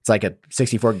space. It's like a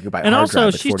 64 gigabyte hard drive. And also,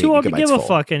 she's too old to give a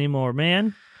fuck anymore,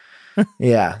 man.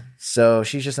 Yeah. So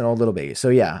she's just an old little baby. So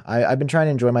yeah, I've been trying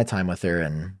to enjoy my time with her,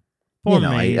 and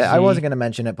I wasn't going to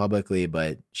mention it publicly,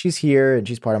 but she's here and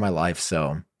she's part of my life.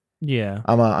 So yeah,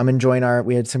 I'm enjoying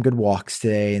we had some good walks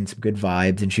today and some good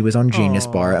vibes, and she was on Genius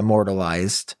Bar,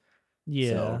 immortalized.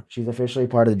 Yeah. So she's officially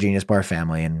part of the Genius Bar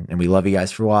family, and we love you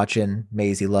guys for watching.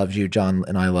 Maisie loves you. John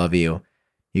and I love you.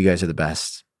 You guys are the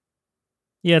best.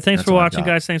 Yeah, thanks for watching,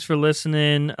 guys. Thanks for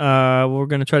listening. We're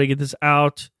going to try to get this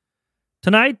out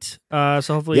tonight, so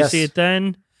hopefully you see it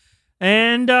then.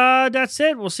 And that's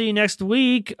it. We'll see you next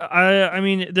week. I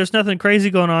mean, there's nothing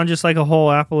crazy going on, just like a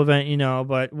whole Apple event,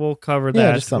 but we'll cover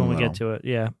that when we get to it.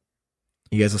 Yeah.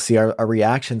 You guys will see our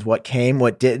reactions, what came,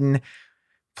 what didn't.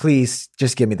 Please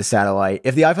just give me the satellite.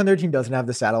 If the iPhone 13 doesn't have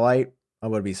the satellite, I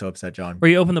would be so upset, John. Or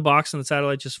you open the box and the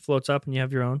satellite just floats up and you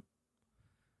have your own.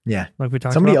 Yeah. Like we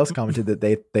talked Somebody about. else commented that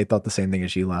they thought the same thing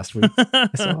as you last week. I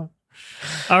saw.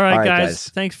 All right, guys.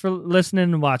 Thanks for listening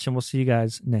and watching. We'll see you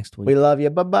guys next week. We love you.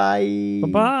 Bye-bye.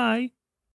 Bye-bye.